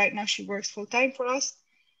contract, and right now she works full-time for us.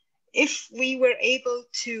 If we were able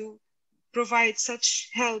to provide such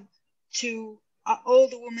help to all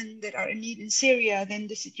the women that are in need in Syria, then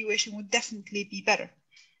the situation would definitely be better.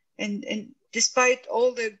 And despite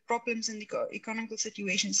all the problems in the economical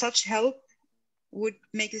situation, such help would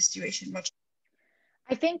make the situation much.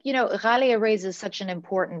 I think, you know, Ghalia raises such an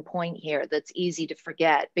important point here that's easy to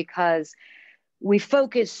forget, because we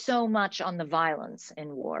focus so much on the violence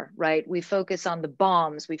in war, right? We focus on the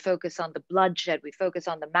bombs, we focus on the bloodshed, we focus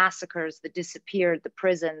on the massacres, the disappeared, the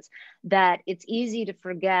prisons, that it's easy to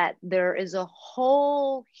forget there is a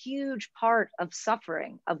whole huge part of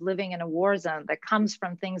suffering of living in a war zone that comes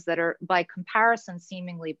from things that are by comparison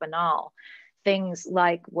seemingly banal. Things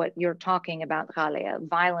like what you're talking about, Ghalia,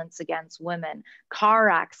 violence against women, car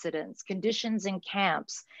accidents, conditions in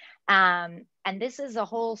camps. And this is a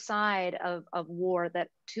whole side of war that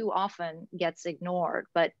too often gets ignored,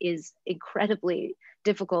 but is incredibly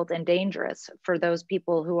difficult and dangerous for those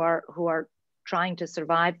people who are trying to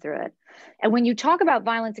survive through it. And when you talk about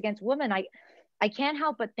violence against women, I can't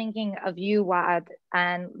help but thinking of you, Waad,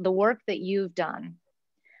 and the work that you've done.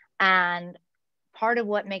 And part of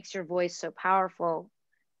what makes your voice so powerful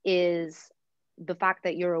is the fact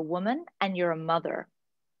that you're a woman and you're a mother.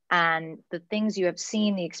 And the things you have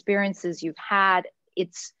seen, the experiences you've had,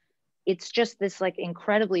 it's just this like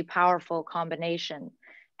incredibly powerful combination.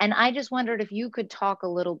 And I just wondered if you could talk a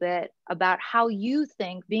little bit about how you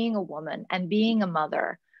think being a woman and being a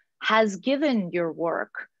mother has given your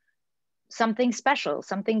work something special,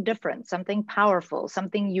 something different, something powerful,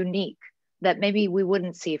 something unique that maybe we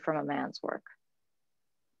wouldn't see from a man's work.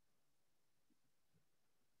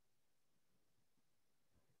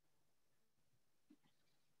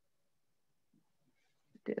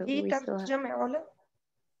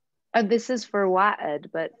 This is for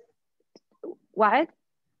Waad, but Waad,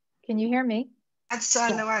 can you hear me?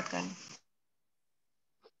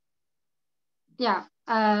 Yeah.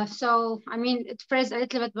 So I mean, it phrased a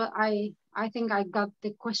little bit, but I think I got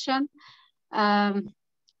the question.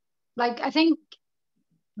 Like, I think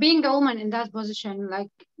being a woman in that position,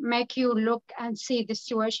 like, make you look and see the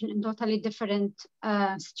situation in totally different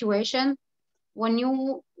situation.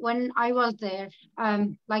 When I was there,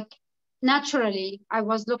 like, naturally, I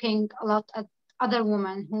was looking a lot at other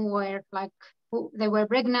women who were like, they were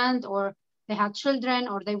pregnant or they had children,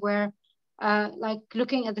 or they were like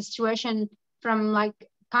looking at the situation from like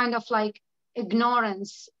kind of like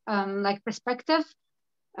ignorance, like perspective.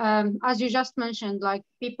 As you just mentioned, like,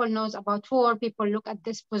 people knows about war, people look at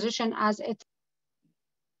this position as it,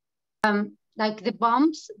 like the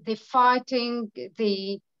bombs, the fighting,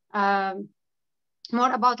 the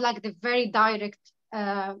more about like the very direct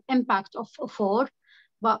impact of war,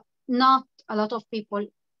 but not a lot of people,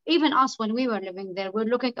 even us when we were living there, we're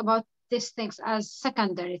looking about these things as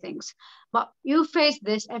secondary things. But you face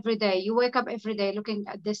this every day. You wake up every day looking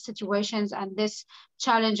at these situations and these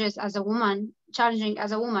challenges as a woman, challenging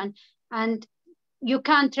as a woman, and you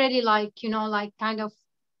can't really like, you know, like kind of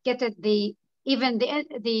get at the even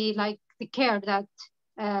the like the care that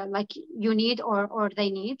like you need or they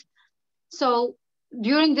need. So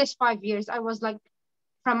during this 5 years, I was like,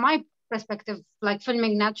 from my perspective, like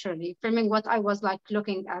filming naturally, filming what I was like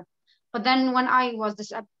looking at. But then when I was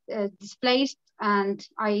displaced and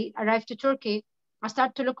I arrived to Turkey, I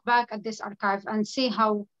started to look back at this archive and see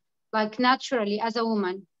how, like, naturally as a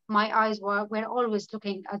woman, my eyes were always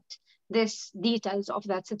looking at these details of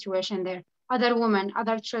that situation there. Other women,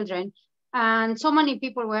 other children. And so many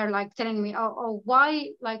people were like telling me, oh, why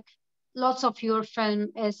like lots of your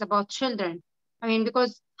film is about children? I mean,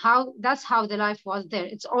 because that's how the life was there.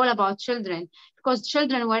 It's all about children, because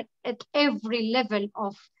children were at every level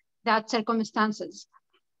of that circumstances.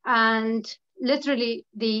 And literally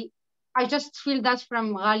I just feel that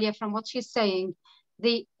from Ghalia, from what she's saying,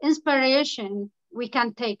 the inspiration we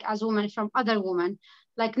can take as women from other women.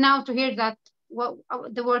 Like now to hear that,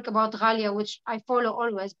 the work about Ghalia, which I follow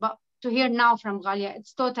always, but to hear now from Ghalia,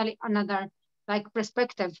 it's totally another like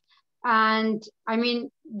perspective. And I mean,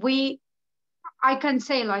 I can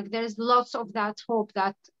say like there's lots of that hope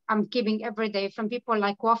that I'm keeping every day from people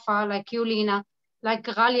like Wafa, like you, Lina, like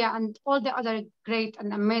Ghalia, and all the other great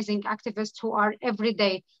and amazing activists who are every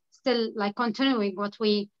day still like continuing what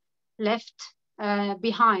we left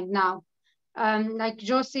behind now. Like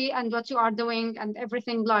Josie and what you are doing and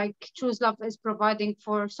everything like Choose Love is providing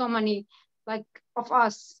for so many like of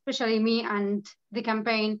us, especially me and the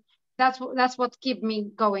campaign. That's what keep me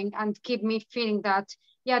going and keep me feeling that,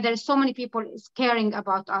 yeah, there's so many people caring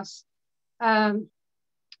about us.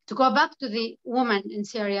 To go back to the woman in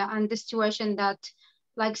Syria and the situation that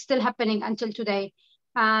like still happening until today.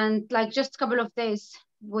 And like just a couple of days,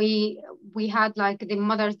 we had like the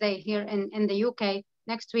Mother's Day here in the UK.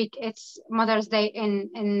 Next week, it's Mother's Day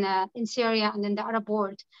in Syria and in the Arab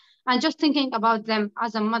world. And just thinking about them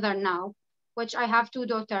as a mother now, which I have 2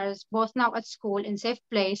 daughters, both now at school in safe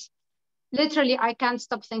place. Literally, I can't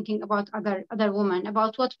stop thinking about other women,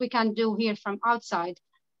 about what we can do here from outside.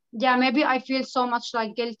 Yeah, maybe I feel so much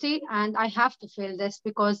like guilty, and I have to feel this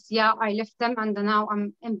because, yeah, I left them and now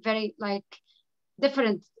I'm in very like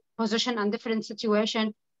different position and different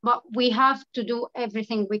situation, but we have to do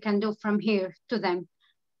everything we can do from here to them.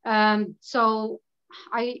 So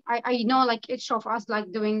I know like each of us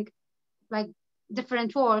like doing like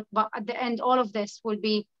different work, but at the end, all of this will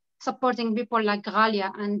be supporting people like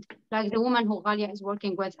Ghalia and like the woman who Ghalia is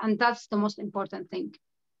working with. And that's the most important thing.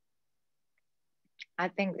 I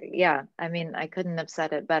think, yeah, I mean, I couldn't have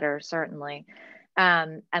said it better, certainly.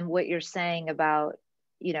 And what you're saying about,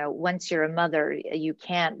 you know, once you're a mother, you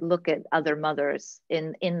can't look at other mothers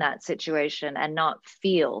in that situation and not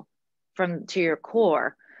feel to your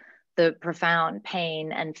core the profound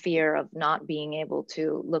pain and fear of not being able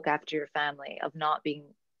to look after your family, of not being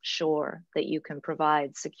sure that you can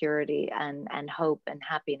provide security and hope and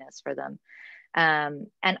happiness for them. And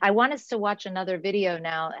I want us to watch another video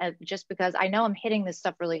now, just because I know I'm hitting this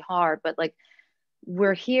stuff really hard, but like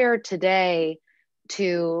we're here today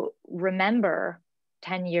to remember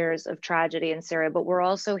 10 years of tragedy in Syria, but we're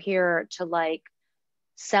also here to like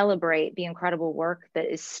celebrate the incredible work that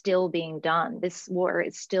is still being done. This war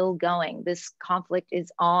is still going. This conflict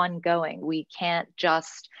is ongoing. We can't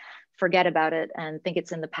just forget about it and think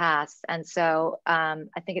it's in the past. And so I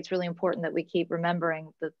think it's really important that we keep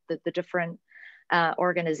remembering the different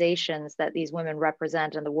organizations that these women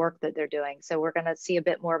represent and the work that they're doing. So we're going to see a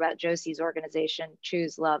bit more about Josie's organization,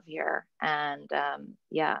 Choose Love, here. And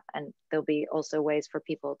yeah, and there'll be also ways for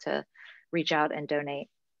people to reach out and donate.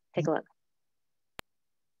 Take a look.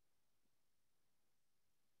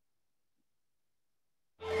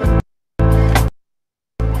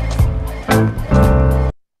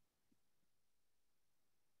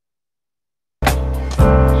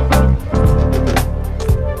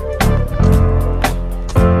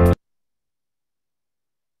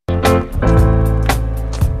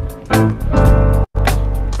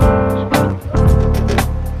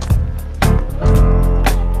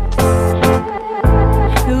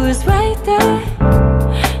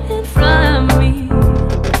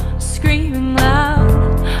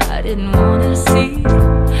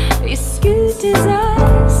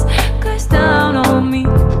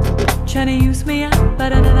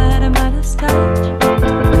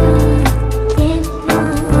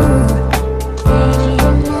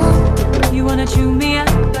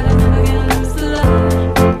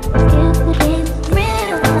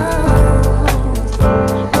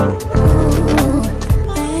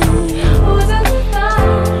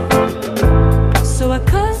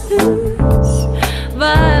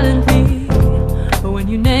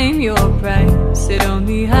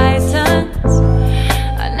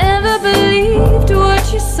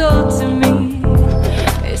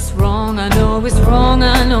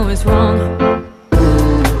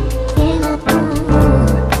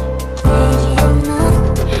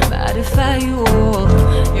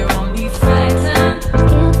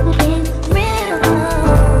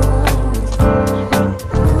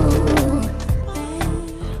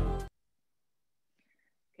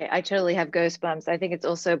 I totally have goosebumps. I think it's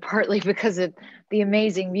also partly because of the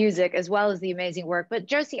amazing music as well as the amazing work. But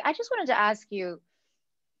Josie, I just wanted to ask you,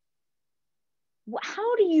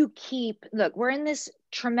 how do you keep, look, we're in this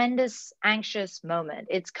tremendous anxious moment.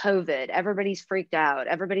 It's COVID, everybody's freaked out,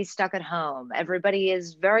 everybody's stuck at home, everybody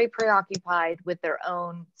is very preoccupied with their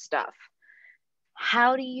own stuff.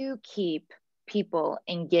 How do you keep people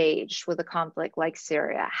engaged with a conflict like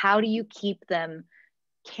Syria? How do you keep them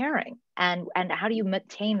caring, and how do you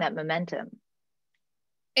maintain that momentum?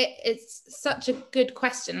 It's such a good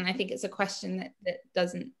question, and I think it's a question that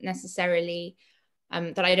doesn't necessarily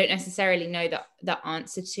that I don't necessarily know the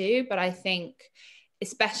answer to. But I think,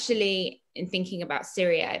 especially in thinking about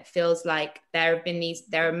Syria, it feels like there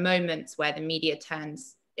are moments where the media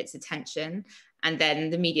turns its attention, and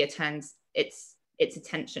then the media turns its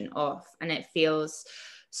attention off, and it feels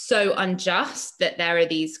so unjust that there are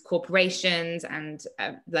these corporations and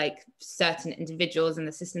like certain individuals in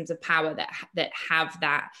the systems of power that have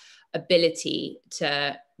that ability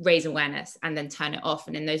to raise awareness and then turn it off.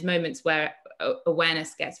 And in those moments where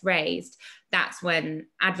awareness gets raised, that's when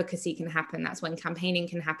advocacy can happen, that's when campaigning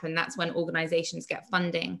can happen, that's when organizations get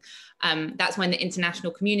funding, that's when the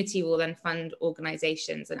international community will then fund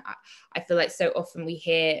organizations. And I feel like so often we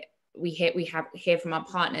hear from our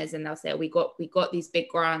partners, and they'll say, we got these big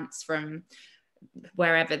grants from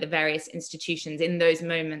wherever, the various institutions, in those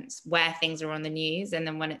moments where things are on the news, and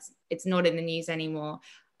then when it's not in the news anymore,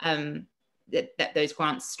 that those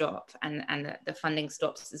grants stop and the funding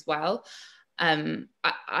stops as well.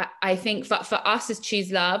 I think for us as Choose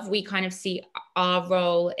Love, we kind of see our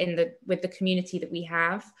role with the community that we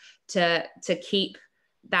have to keep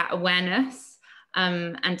that awareness,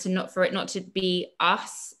 and for it not to be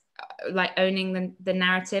us like owning the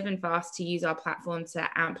narrative, and for us to use our platform to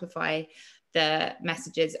amplify the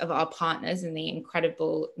messages of our partners and the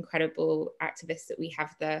incredible activists that we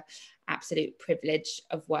have the absolute privilege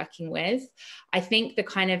of working with. I think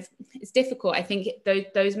it's difficult. I think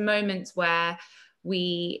those moments where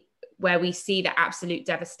we see the absolute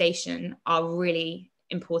devastation are really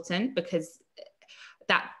important, because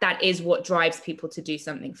that is what drives people to do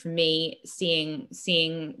something. For me,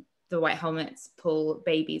 seeing the white helmets pull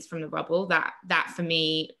babies from the rubble, that for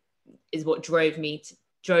me is what drove me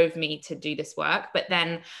to do this work. But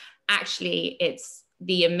then actually it's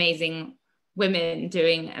the amazing women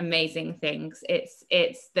doing amazing things.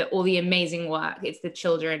 It's all the amazing work. It's the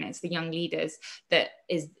children, it's the young leaders that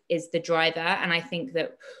is the driver. And I think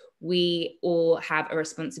that we all have a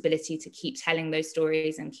responsibility to keep telling those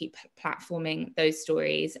stories and keep platforming those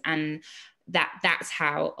stories. And that's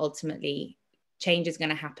how ultimately change is going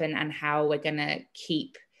to happen, and how we're going to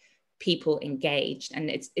keep people engaged. And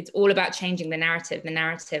it's all about changing the narrative. The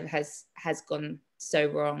narrative has gone so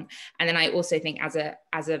wrong. And then I also think as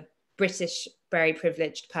a British, very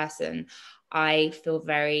privileged person, I feel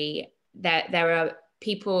there are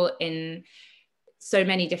people in so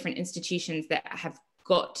many different institutions that have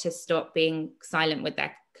got to stop being silent with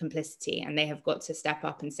their complicity, and they have got to step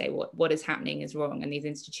up and say what is happening is wrong, and these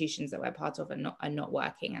institutions that we're part of are not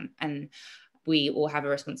working, and we all have a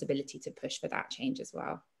responsibility to push for that change as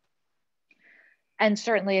well. And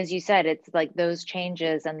certainly, as you said, it's like those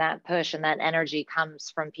changes and that push and that energy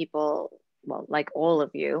comes from people, well, like all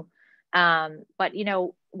of you. But you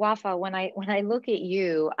know, Wafa, when I look at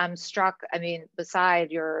you, I'm struck. I mean,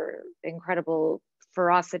 beside your incredible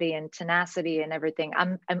ferocity and tenacity and everything,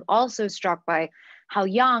 I'm also struck by how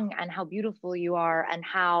young and how beautiful you are, and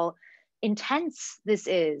how intense this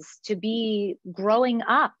is to be growing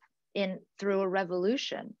up through a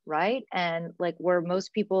revolution, right? And like where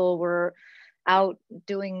most people were out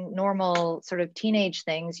doing normal sort of teenage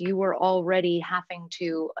things, you were already having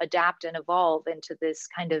to adapt and evolve into this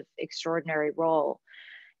kind of extraordinary role.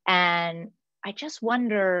 And I just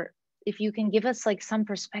wonder if you can give us like some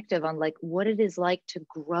perspective on like what it is like to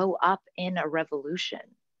grow up in a revolution.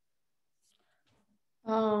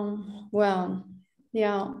 Well,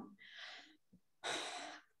 yeah.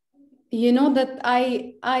 You know that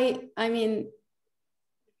I mean,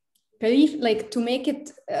 like to make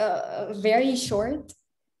it very short,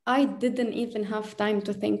 I didn't even have time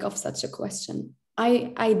to think of such a question.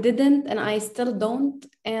 I didn't, and I still don't.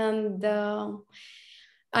 And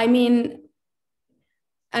I mean,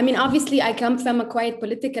 obviously I come from a quite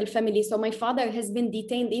political family. So my father has been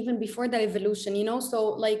detained even before the revolution, you know? So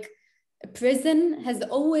like prison has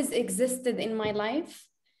always existed in my life.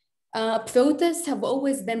 Protests have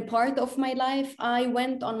always been part of my life. I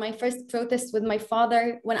went on my first protest with my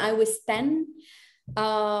father when I was 10.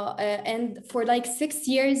 And for like 6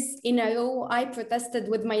 years in a row, I protested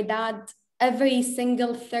with my dad every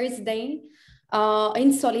single Thursday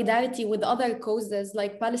in solidarity with other causes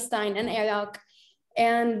like Palestine and Iraq.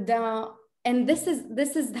 And this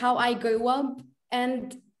is how I grew up.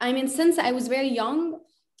 And I mean, since I was very young,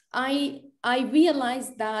 I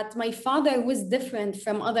realized that my father was different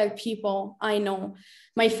from other people I know.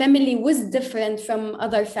 My family was different from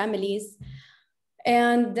other families.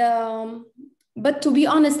 And, but to be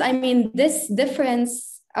honest, I mean, this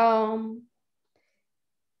difference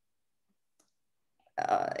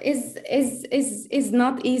is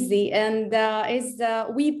not easy. And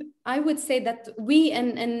I would say that we,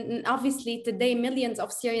 and obviously today, millions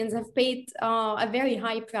of Syrians have paid a very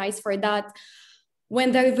high price for that.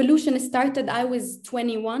 When the revolution started, I was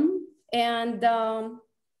 21, and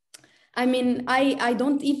I mean, I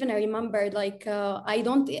don't even remember, like, I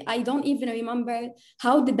don't even remember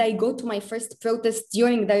how did I go to my first protest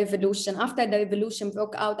during the revolution. After the revolution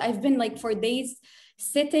broke out, I've been like for days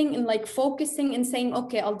sitting and like focusing and saying,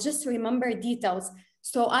 okay, I'll just remember details.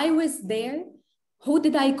 So I was there. Who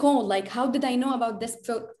did I call? Like, how did I know about this?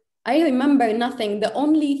 I remember nothing. The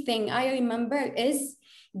only thing I remember is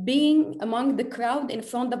being among the crowd in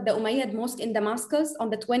front of the Umayyad Mosque in Damascus on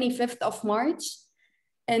the 25th of March,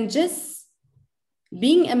 and just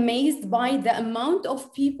being amazed by the amount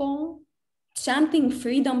of people chanting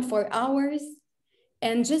freedom for hours,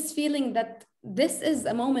 and just feeling that this is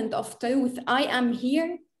a moment of truth. I am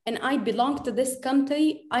here and I belong to this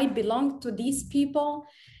country. I belong to these people.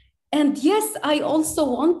 And yes, I also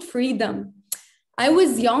want freedom. I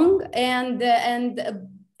was young and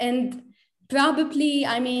probably,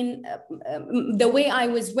 I mean, the way I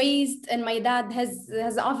was raised, and my dad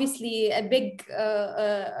has obviously a big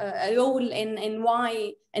role in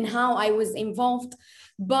why and how I was involved.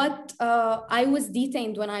 But I was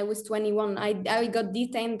detained when I was 21. I got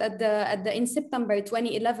detained in September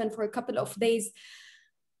 2011 for a couple of days.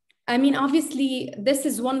 I mean, obviously, this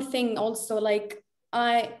is one thing also, like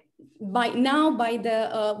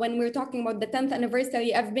when we're talking about the 10th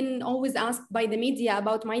anniversary, I've been always asked by the media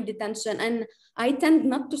about my detention, and I tend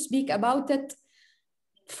not to speak about it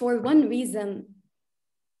for one reason.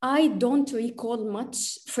 I don't recall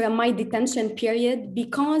much from my detention period,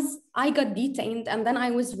 because I got detained and then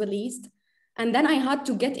I was released, and then I had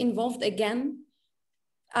to get involved again.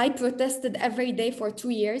 I protested every day for 2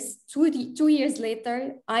 years. Two years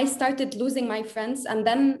later, I started losing my friends, and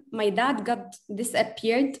then my dad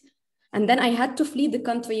disappeared. And then I had to flee the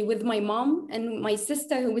country with my mom and my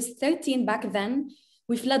sister, who was 13 back then.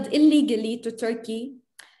 We fled illegally to Turkey.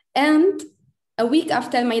 And a week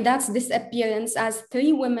after my dad's disappearance, as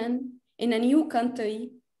 3 women in a new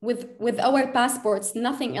country with our passports,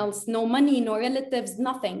 nothing else, no money, no relatives,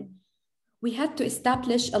 nothing, we had to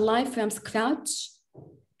establish a life from scratch,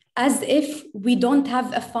 as if we don't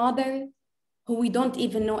have a father who we don't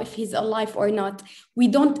even know if he's alive or not. We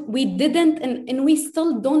didn't, and we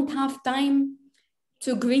still don't have time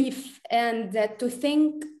to grieve and to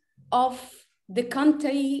think of the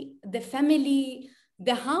country, the family,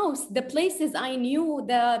 the house, the places I knew,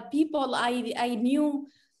 the people I knew,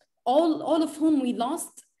 all of whom we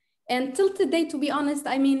lost. And till today, to be honest,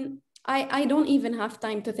 I mean, I don't even have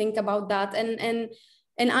time to think about that.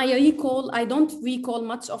 And I don't recall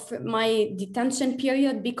much of my detention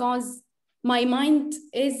period because my mind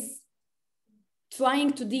is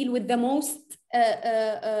trying to deal with the most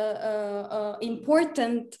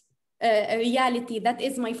important reality, that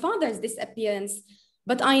is my father's disappearance.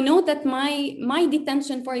 But I know that my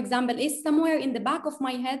detention, for example, is somewhere in the back of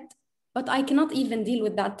my head, but I cannot even deal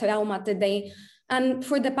with that trauma today. And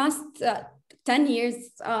for the past 10 years,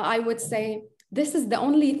 I would say, this is the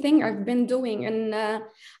only thing I've been doing. And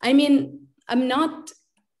I mean,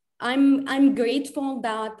 I'm grateful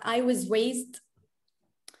that I was raised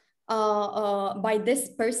by this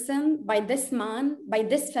person, by this man, by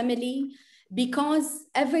this family, because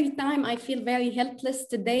every time I feel very helpless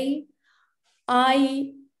today,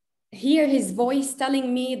 I hear his voice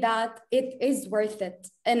telling me that it is worth it.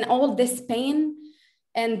 And all this pain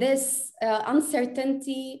and this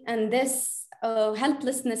uncertainty and this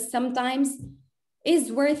helplessness sometimes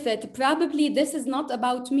is worth it. Probably this is not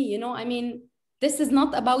about me, you know, I mean, this is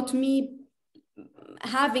not about me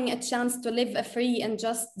having a chance to live a free and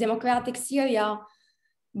just democratic Syria,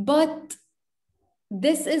 but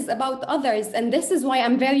this is about others. And this is why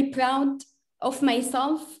I'm very proud of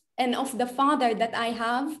myself and of the father that I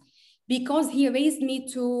have, because he raised me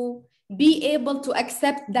to be able to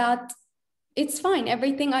accept that it's fine.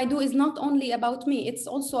 Everything I do is not only about me, it's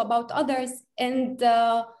also about others. And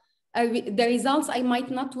the results I might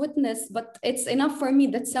not witness, but it's enough for me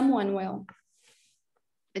that someone will.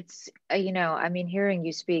 It's, you know, I mean, hearing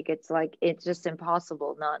you speak, it's like, it's just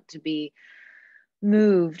impossible not to be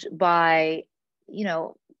moved by, you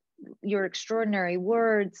know, your extraordinary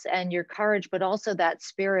words and your courage, but also that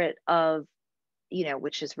spirit of, you know,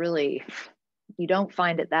 which is really, you don't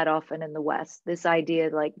find it that often in the West. This idea,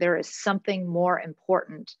 like, there is something more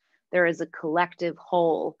important. There is a collective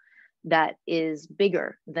whole that is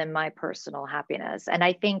bigger than my personal happiness. And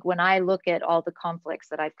I think when I look at all the conflicts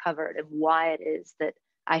that I've covered and why it is that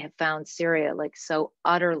I have found Syria like so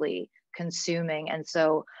utterly consuming and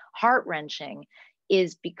so heart-wrenching,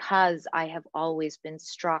 is because I have always been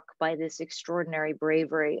struck by this extraordinary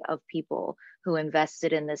bravery of people who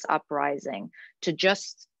invested in this uprising to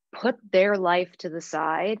just put their life to the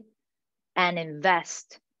side and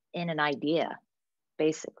invest in an idea,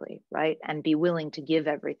 basically, right? And be willing to give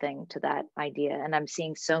everything to that idea. And I'm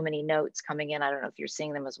seeing so many notes coming in. I don't know if you're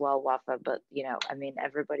seeing them as well, Wafa, but, you know, I mean,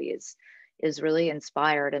 everybody is really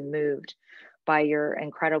inspired and moved by your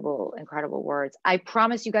incredible, incredible words. I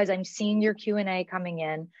promise you guys, I'm seeing your Q&A coming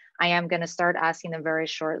in. I am going to start asking them very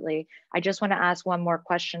shortly. I just want to ask one more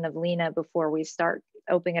question of Lina before we start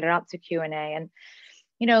opening it up to Q&A. And,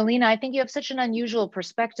 you know, Lina, I think you have such an unusual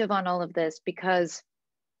perspective on all of this, because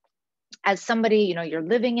as somebody, you know, you're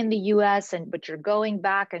living in the US but you're going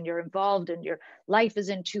back and you're involved and your life is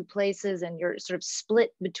in two places and you're sort of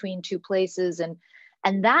split between two places.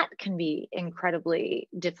 And that can be incredibly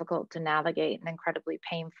difficult to navigate and incredibly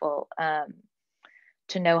painful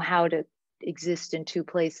to know how to exist in two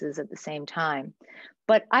places at the same time.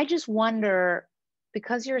 But I just wonder,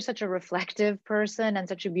 because you're such a reflective person and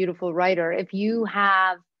such a beautiful writer, if you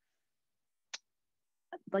have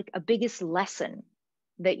like a biggest lesson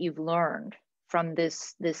that you've learned from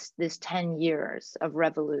this 10 years of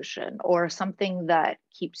revolution, or something that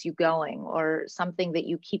keeps you going, or something that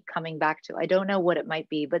you keep coming back to. I don't know what it might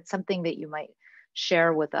be, but something that you might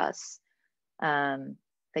share with us that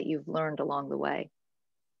you've learned along the way.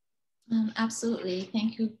 Absolutely.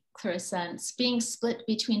 Thank you, Clarissa. And being split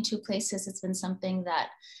between two places has been something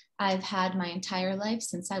that I've had my entire life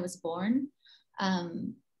since I was born,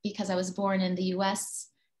 because I was born in the US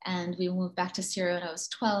and we moved back to Syria when I was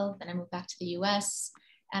 12, and I moved back to the US.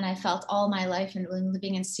 And I felt all my life, and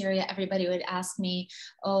living in Syria, everybody would ask me,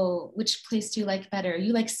 oh, which place do you like better?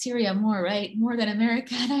 You like Syria more, right? More than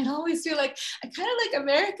America. And I'd always feel like, I kind of like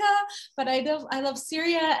America, but I love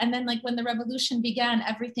Syria. And then like when the revolution began,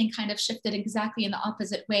 everything kind of shifted exactly in the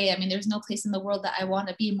opposite way. I mean, there's no place in the world that I want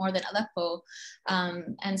to be more than Aleppo.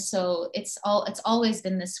 And so it's always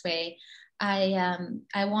been this way. I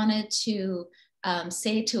wanted to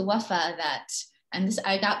say to Wafa that, and this,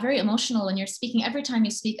 I got very emotional when you're speaking. Every time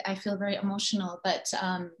you speak, I feel very emotional. But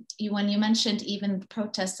when you mentioned even the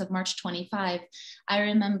protests of March 25, I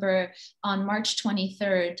remember on March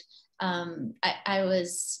 23rd, I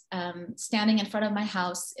was standing in front of my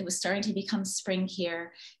house. It was starting to become spring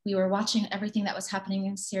here. We were watching everything that was happening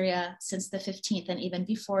in Syria since the 15th and even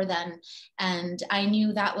before then. And I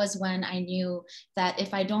knew that was when I knew that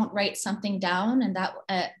if I don't write something down, and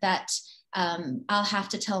I'll have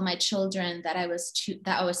to tell my children that I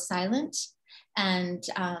was silent. And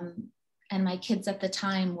my kids at the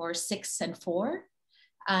time were 6 and 4.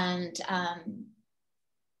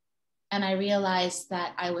 And I realized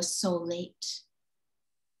that I was so late.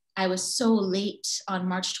 I was so late on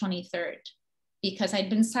March 23rd because I'd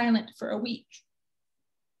been silent for a week.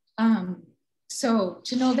 So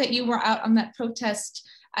to know that you were out on that protest,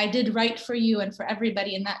 I did write for you and for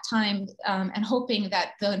everybody in that time, and hoping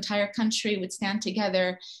that the entire country would stand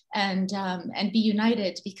together and be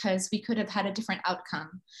united, because we could have had a different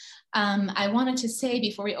outcome. I wanted to say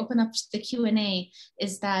before we open up the Q&A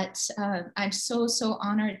is that I'm so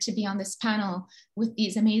honored to be on this panel with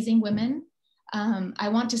these amazing women. I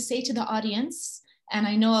want to say to the audience, and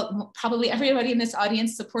I know probably everybody in this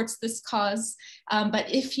audience supports this cause, but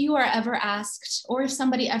if you are ever asked, or if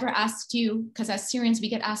somebody ever asked you, because as Syrians we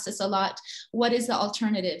get asked this a lot, what is the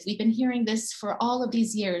alternative? We've been hearing this for all of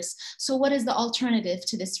these years. So what is the alternative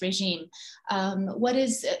to this regime?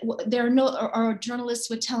 There are no, or journalists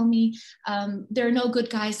would tell me, there are no good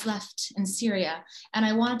guys left in Syria. And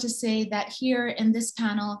I want to say that here in this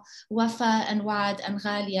panel, Wafa and Waad and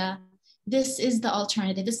Ghalia, this is the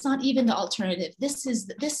alternative. It's not even the alternative.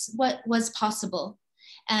 This what was possible.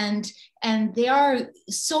 And there are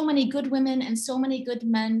so many good women and so many good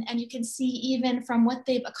men. And you can see even from what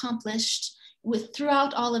they've accomplished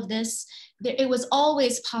throughout all of this, it was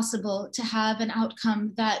always possible to have an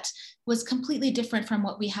outcome that was completely different from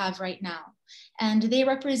what we have right now. And they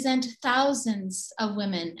represent thousands of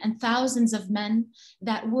women and thousands of men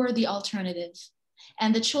that were the alternative.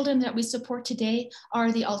 And the children that we support today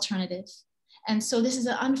are the alternative. And so this is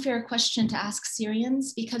an unfair question to ask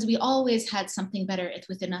Syrians, because we always had something better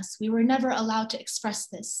within us. We were never allowed to express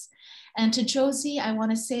this. And to Josie, I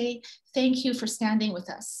want to say thank you for standing with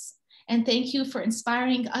us. And thank you for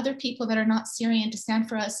inspiring other people that are not Syrian to stand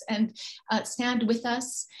for us and stand with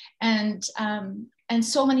us. And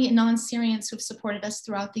so many non-Syrians who've supported us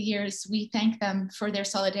throughout the years, we thank them for their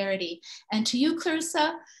solidarity. And to you,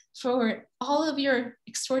 Clarissa, for all of your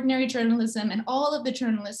extraordinary journalism and all of the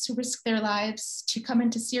journalists who risked their lives to come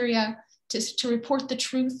into Syria, to report the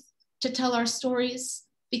truth, to tell our stories,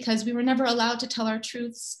 because we were never allowed to tell our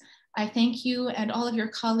truths. I thank you and all of your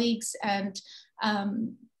colleagues, and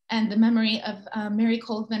the memory of Mary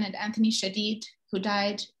Colvin and Anthony Shadid, who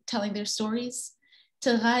died telling their stories.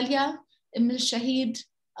 To Ghalia, Shahid,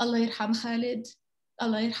 Allah Yarham Khalid,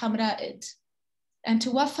 Allah Yarham Ra'id. And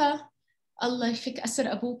to Wafa, Allah يفك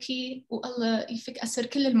أسر أبوكي والله يفك أسر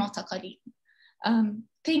كل المعتقلين.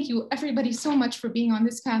 Thank you everybody so much for being on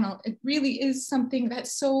this panel. It really is something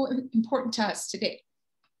that's so important to us today.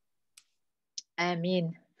 I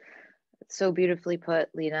mean, so beautifully put,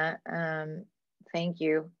 Lina. Thank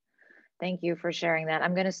you. Thank you for sharing that.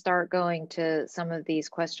 I'm going to start going to some of these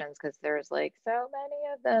questions because there's like so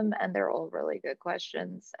many of them and they're all really good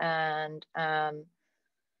questions. And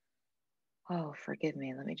oh, forgive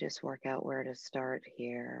me. Let me just work out where to start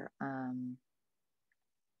here. Oh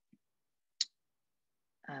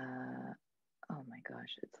my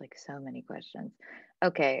gosh, it's like so many questions.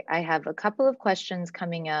 Okay, I have a couple of questions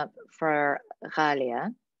coming up for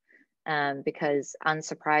Ghalia, because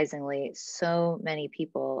unsurprisingly, so many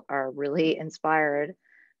people are really inspired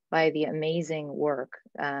by the amazing work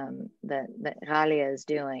that Ghalia is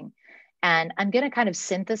doing. And I'm going to kind of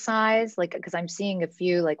synthesize, like, because I'm seeing a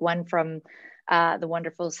few, like one from the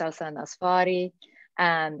wonderful Sausan Asfari,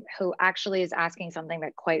 who actually is asking something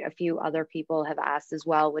that quite a few other people have asked as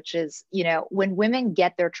well, which is, you know, when women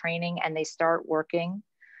get their training and they start working,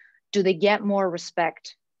 do they get more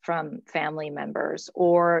respect from family members,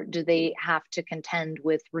 or do they have to contend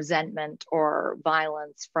with resentment or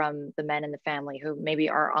violence from the men in the family who maybe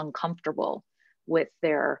are uncomfortable with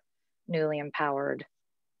their newly empowered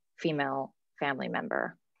female family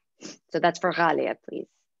member? So that's for Ghalia, please.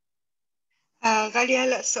 غالية،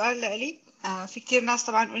 هلا السؤال لإلي. في كتير ناس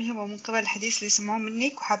طبعا ألهموا من قبل الحديث اللي سمعوه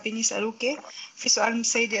منك وحابين يسألوك. في سؤال من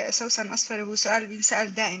السيدة سوسن أصفر، وهو سؤال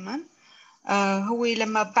بينسأل دائما. هو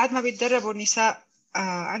لما بعد ما بيتدربوا النساء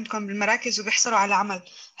عندكم بالمراكز وبيحصلوا على عمل،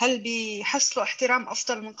 هل بيحصلوا احترام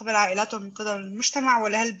أفضل من قبل عائلاتهم من قبل المجتمع،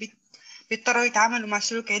 ولا هل بيضطروا يتعاملوا مع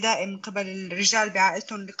سلوك عدائي من قبل الرجال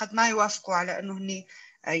بعائلتهم اللي قد ما يوافقوا على إنه هني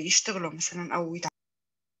يشتغلوا مثلا أو يتعاملوا؟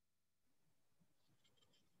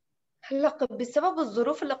 هلا بسبب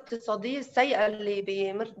الظروف الاقتصادية السيئة اللي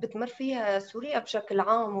بتمر فيها سوريا بشكل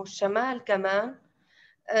عام والشمال كمان،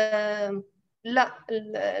 لا،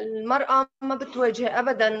 المرأة ما بتواجه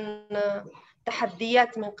أبدا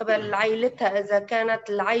تحديات من قبل عائلتها إذا كانت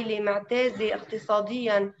العائلة معتازة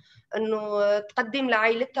اقتصاديا أنه تقدم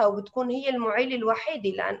لعائلتها وبتكون هي المعيلة الوحيدة،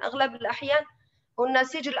 لأن أغلب الأحيان هو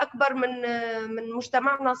النسيج الأكبر من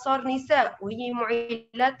مجتمعنا صار نساء وهي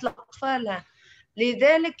معيلات لأطفالها،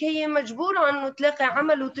 لذلك هي مجبورة أنه تلاقي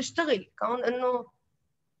عمل وتشتغل، كون أنه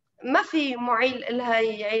ما في معيل لها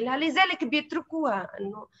يعيلها، لذلك بيتركوها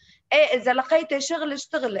أنه إيه إذا لقيت شغل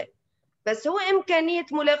اشتغلي. بس هو إمكانية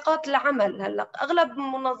ملاقاة العمل. هلا أغلب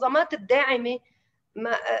المنظمات الداعمة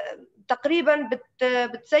تقريبا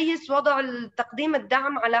بتسيس وضع تقديم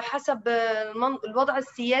الدعم على حسب الوضع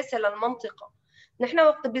السياسي للمنطقة. نحن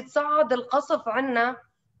وقت بيتصاعد القصف عنا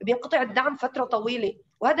بينقطع الدعم فترة طويلة،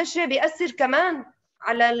 وهذا الشيء بيأثر كمان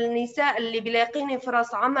على النساء اللي بيلاقين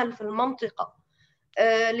فرص عمل في المنطقة.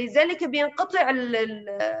 لذلك بينقطع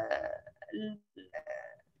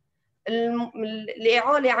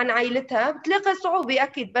الإعالة عن عائلتها، بتلاقي صعوبة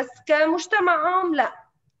أكيد. بس كمجتمع عام لا،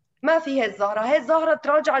 ما في هاي الظاهرة. هاي الظاهرة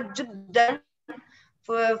تراجعت جدا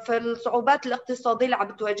في الصعوبات الاقتصادية اللي عم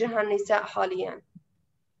بتواجهها النساء حاليا.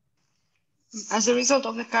 As a result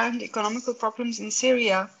of the current economical problems in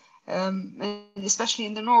Syria, and especially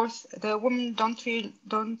in the north, the women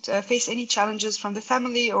don't face any challenges from the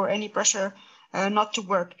family or any pressure not to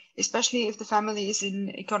work, especially if the family is in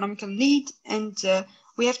economical need. And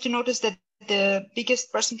we have to notice that the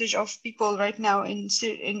biggest percentage of people right now in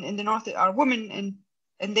the north are women,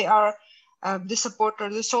 and they are the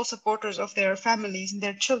sole supporters of their families and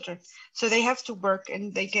their children. So they have to work, and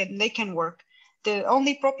they can work. The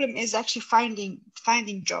only problem is actually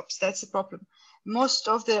finding jobs. That's the problem. Most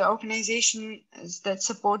of the organizations that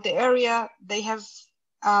support the area,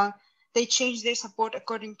 they change their support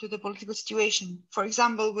according to the political situation. For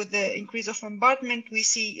example, with the increase of bombardment, we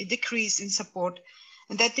see a decrease in support,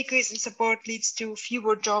 and that decrease in support leads to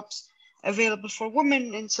fewer jobs available for women,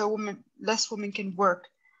 and so less women can work.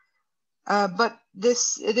 But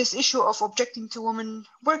this issue of objecting to women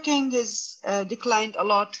working has declined a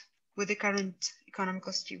lot with the current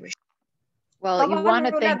economical situation. Well, you want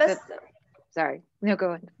to think that... Sorry, no,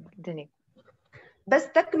 go on, continue.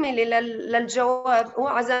 بس تكملي للجواب.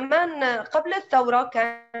 هو زمان قبل الثورة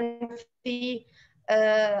كان في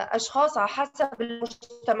أشخاص على حسب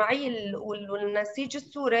المجتمعية والنسيج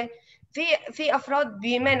السوري في أفراد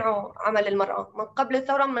بيمنعوا عمل المرأة من قبل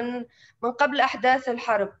الثورة، من قبل أحداث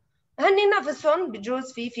الحرب. هني نفسهم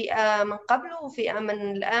بجوز في فئة من قبل وفئة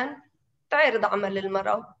من الآن تعرض عمل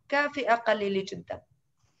المرأة كفئة قليلة جدا.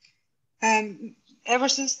 Ever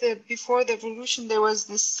since before the revolution, there was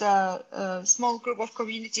this small group of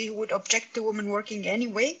community who would object to women working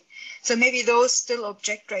anyway. So maybe those still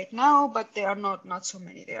object right now, but they are not so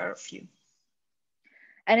many. There are a few.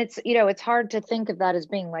 And it's hard to think of that as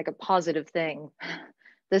being like a positive thing.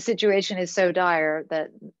 The situation is so dire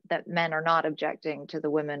that men are not objecting to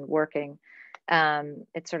the women working.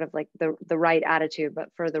 It's sort of like the right attitude, but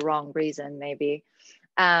for the wrong reason, maybe.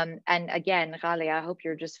 And again, Ghalia, I hope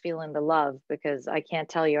you're just feeling the love, because I can't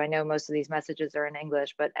tell you, I know most of these messages are in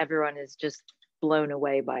English, but everyone is just blown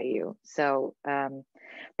away by you. So,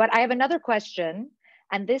 but I have another question,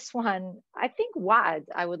 and this one, I think Waad,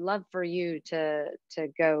 I would love for you to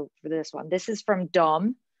go for this one. This is from Dom.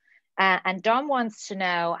 And Dom wants to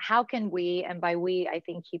know, how can we, and by we, I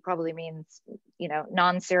think he probably means,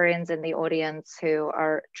 non-Syrians in the audience who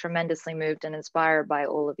are tremendously moved and inspired by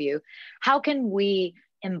all of you, how can we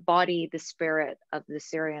embody the spirit of the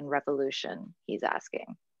Syrian revolution, he's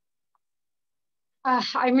asking.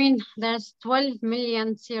 I mean, there's 12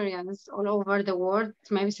 million Syrians all over the world,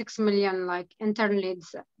 maybe 6 million like internally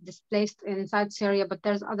displaced inside Syria, but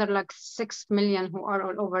there's other like 6 million who are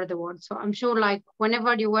all over the world. So I'm sure like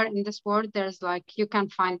whenever you were in this world, there's like, you can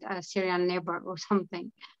find a Syrian neighbor or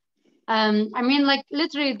something. I mean, like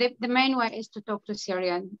literally the main way is to talk to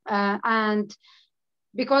Syrian. And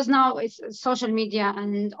because now it's social media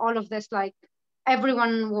and all of this, like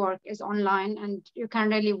everyone's work is online and you can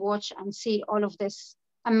really watch and see all of this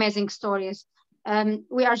amazing stories.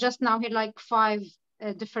 We are just now here like 5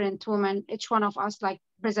 different women, each one of us like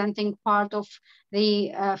presenting part of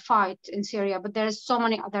the fight in Syria, but there's so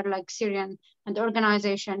many other like Syrian and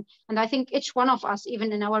organization. And I think each one of us,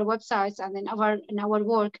 even in our websites and in our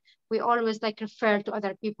work, we always like refer to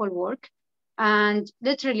other people's work and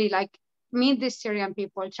literally like meet these Syrian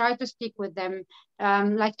people, try to speak with them,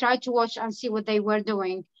 like try to watch and see what they were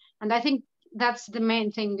doing. And I think that's the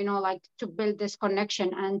main thing, like to build this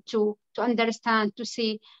connection and to understand, to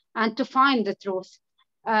see, and to find the truth.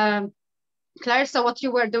 Clarissa, what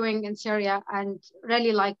you were doing in Syria, and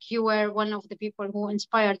really like you were one of the people who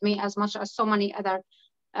inspired me as much as so many other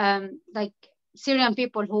like Syrian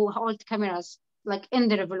people who hold cameras like in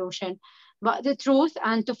the revolution. But the truth,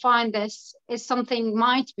 and to find this, is something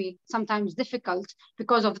might be sometimes difficult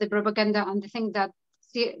because of the propaganda and the thing that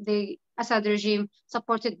the Assad regime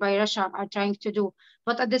supported by Russia are trying to do.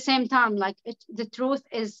 But at the same time, like the truth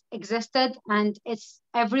is existed and it's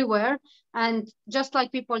everywhere. And just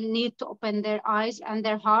like people need to open their eyes and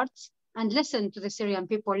their hearts and listen to the Syrian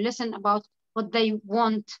people, listen about what they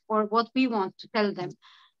want or what we want to tell them.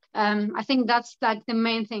 I think that's like the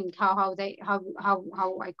main thing, how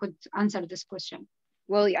I could answer this question.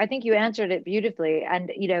 Well, I think you answered it beautifully.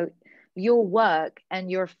 And, you know, your work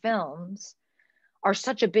and your films are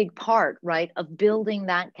such a big part, right, of building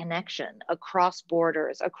that connection across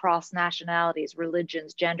borders, across nationalities,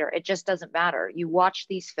 religions, gender. It just doesn't matter. You watch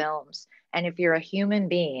these films, and if you're a human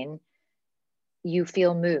being, you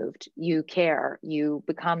feel moved, you care, you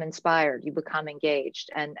become inspired, you become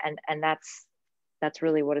engaged, and that's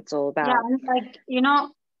really what it's all about. Yeah, and like, you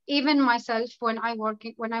know, even myself, when I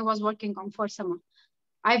was working on For Someone,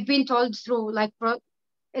 I've been told through like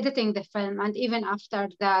editing the film, and even after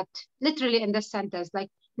that, literally in this sentence, like,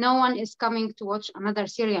 no one is coming to watch another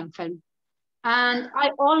Syrian film. And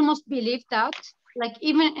I almost believed that, like,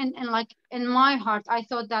 even in my heart, I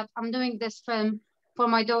thought that I'm doing this film for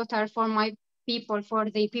my daughter, for my people, for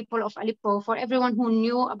the people of Aleppo, for everyone who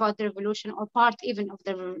knew about the revolution or part even of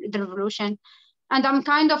the revolution. And I'm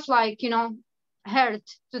kind of like, you know, hurt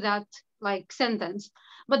to that like sentence.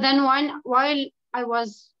 But then while I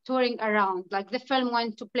was touring around, like the film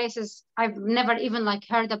went to places I've never even like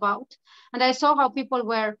heard about. And I saw how people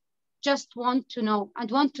were just want to know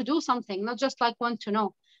and want to do something, not just like want to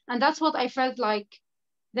know. And that's what I felt like.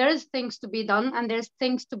 There is things to be done, and there's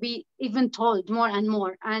things to be even told more and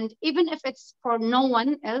more. And even if it's for no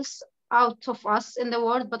one else out of us in the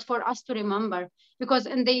world, but for us to remember, because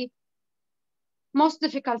in the most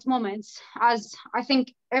difficult moments, as I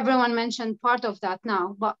think everyone mentioned part of that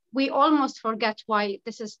now, but we almost forget why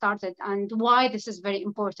this is started and why this is very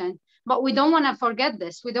important. But we don't want to forget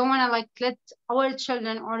this. We don't want to like let our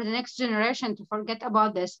children or the next generation to forget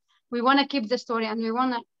about this. We want to keep the story, and we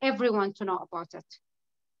want everyone to know about it.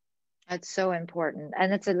 That's so important.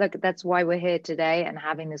 And that's why we're here today and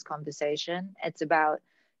having this conversation. It's about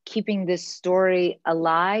keeping this story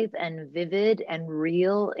alive and vivid and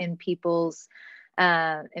real in people's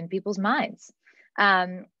minds.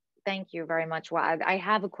 Thank you very much, Waad. I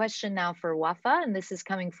have a question now for Wafa, and this is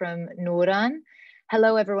coming from Nuran.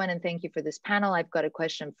 Hello, everyone, and thank you for this panel. I've got a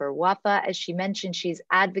question for Wafa. As she mentioned, she's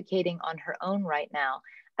advocating on her own right now.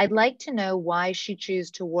 I'd like to know why she chose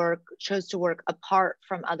to work apart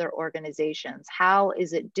from other organizations. How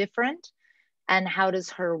is it different? And how does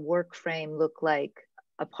her work frame look like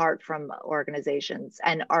apart from organizations?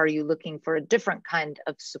 And are you looking for a different kind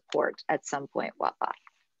of support at some point, Wafa?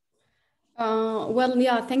 Well,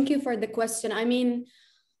 yeah, thank you for the question. I mean,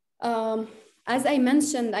 as I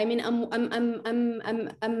mentioned, I mean, I'm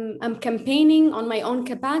campaigning on my own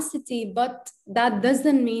capacity, but that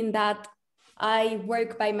doesn't mean that I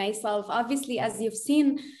work by myself. Obviously, as you've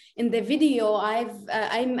seen in the video,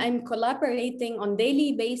 I'm collaborating on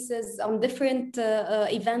daily basis on different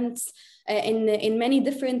events in many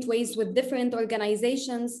different ways with different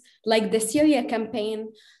organizations, like the Syria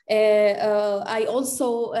campaign. I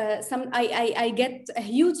also I get a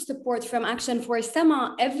huge support from Action for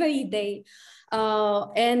Sama every day.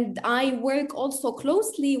 And I work also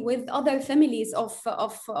closely with other families of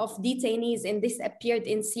detainees and disappeared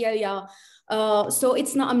in Syria. So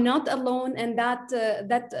I'm not alone, and that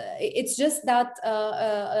it's just that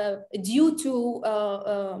due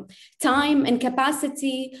to time and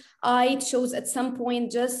capacity, I chose at some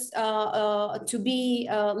point just to be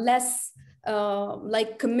less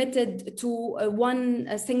like committed to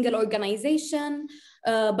one single organization.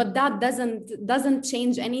 But that doesn't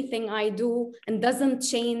change anything I do, and doesn't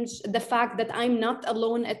change the fact that I'm not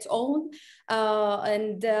alone at all,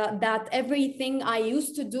 and that everything I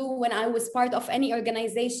used to do when I was part of any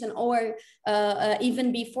organization or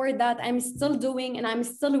even before that, I'm still doing, and I'm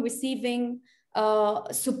still receiving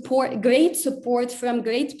great support from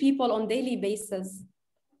great people on daily basis.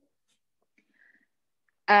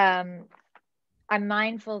 I'm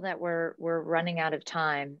mindful that we're running out of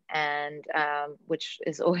time, and which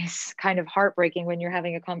is always kind of heartbreaking when you're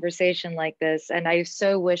having a conversation like this. And I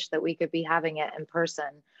so wish that we could be having it in person,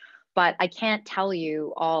 but I can't tell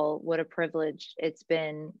you all what a privilege it's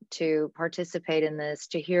been to participate in this,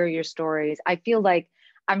 to hear your stories. I feel like,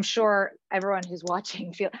 I'm sure everyone who's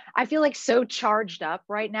watching I feel like so charged up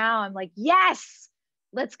right now. I'm like, yes,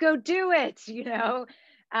 let's go do it, you know?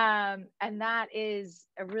 And that is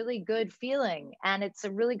a really good feeling. And it's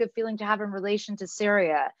a really good feeling to have in relation to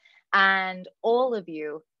Syria. And all of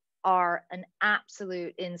you are an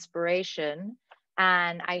absolute inspiration.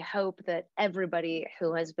 And I hope that everybody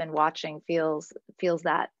who has been watching feels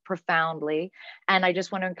that profoundly. And I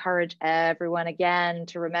just want to encourage everyone again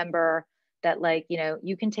to remember that, like, you know,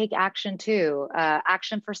 you can take action too.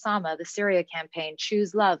 Action for Sama, the Syria campaign,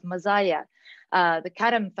 Choose Love, Mazaya, the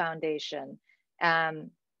Karam Foundation.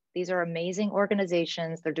 These are amazing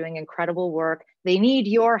organizations. They're doing incredible work. They need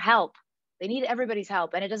your help. They need everybody's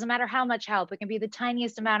help. And it doesn't matter how much help. It can be the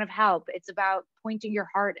tiniest amount of help. It's about pointing your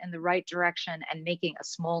heart in the right direction and making a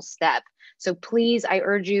small step. So please, I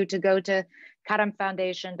urge you to go to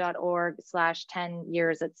karamfoundation.org/10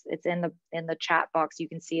 years. It's in the chat box. You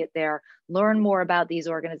can see it there. Learn more about these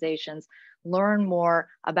organizations. Learn more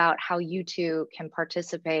about how you too can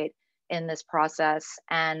participate in this process.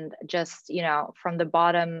 And just, you know, from the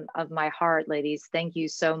bottom of my heart, ladies, thank you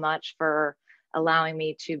so much for allowing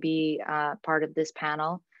me to be part of this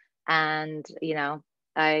panel. And, you know,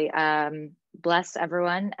 I bless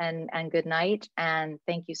everyone and good night. And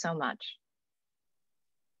thank you so much.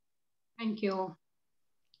 Thank you.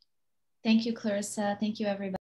 Thank you, Clarissa. Thank you, everybody.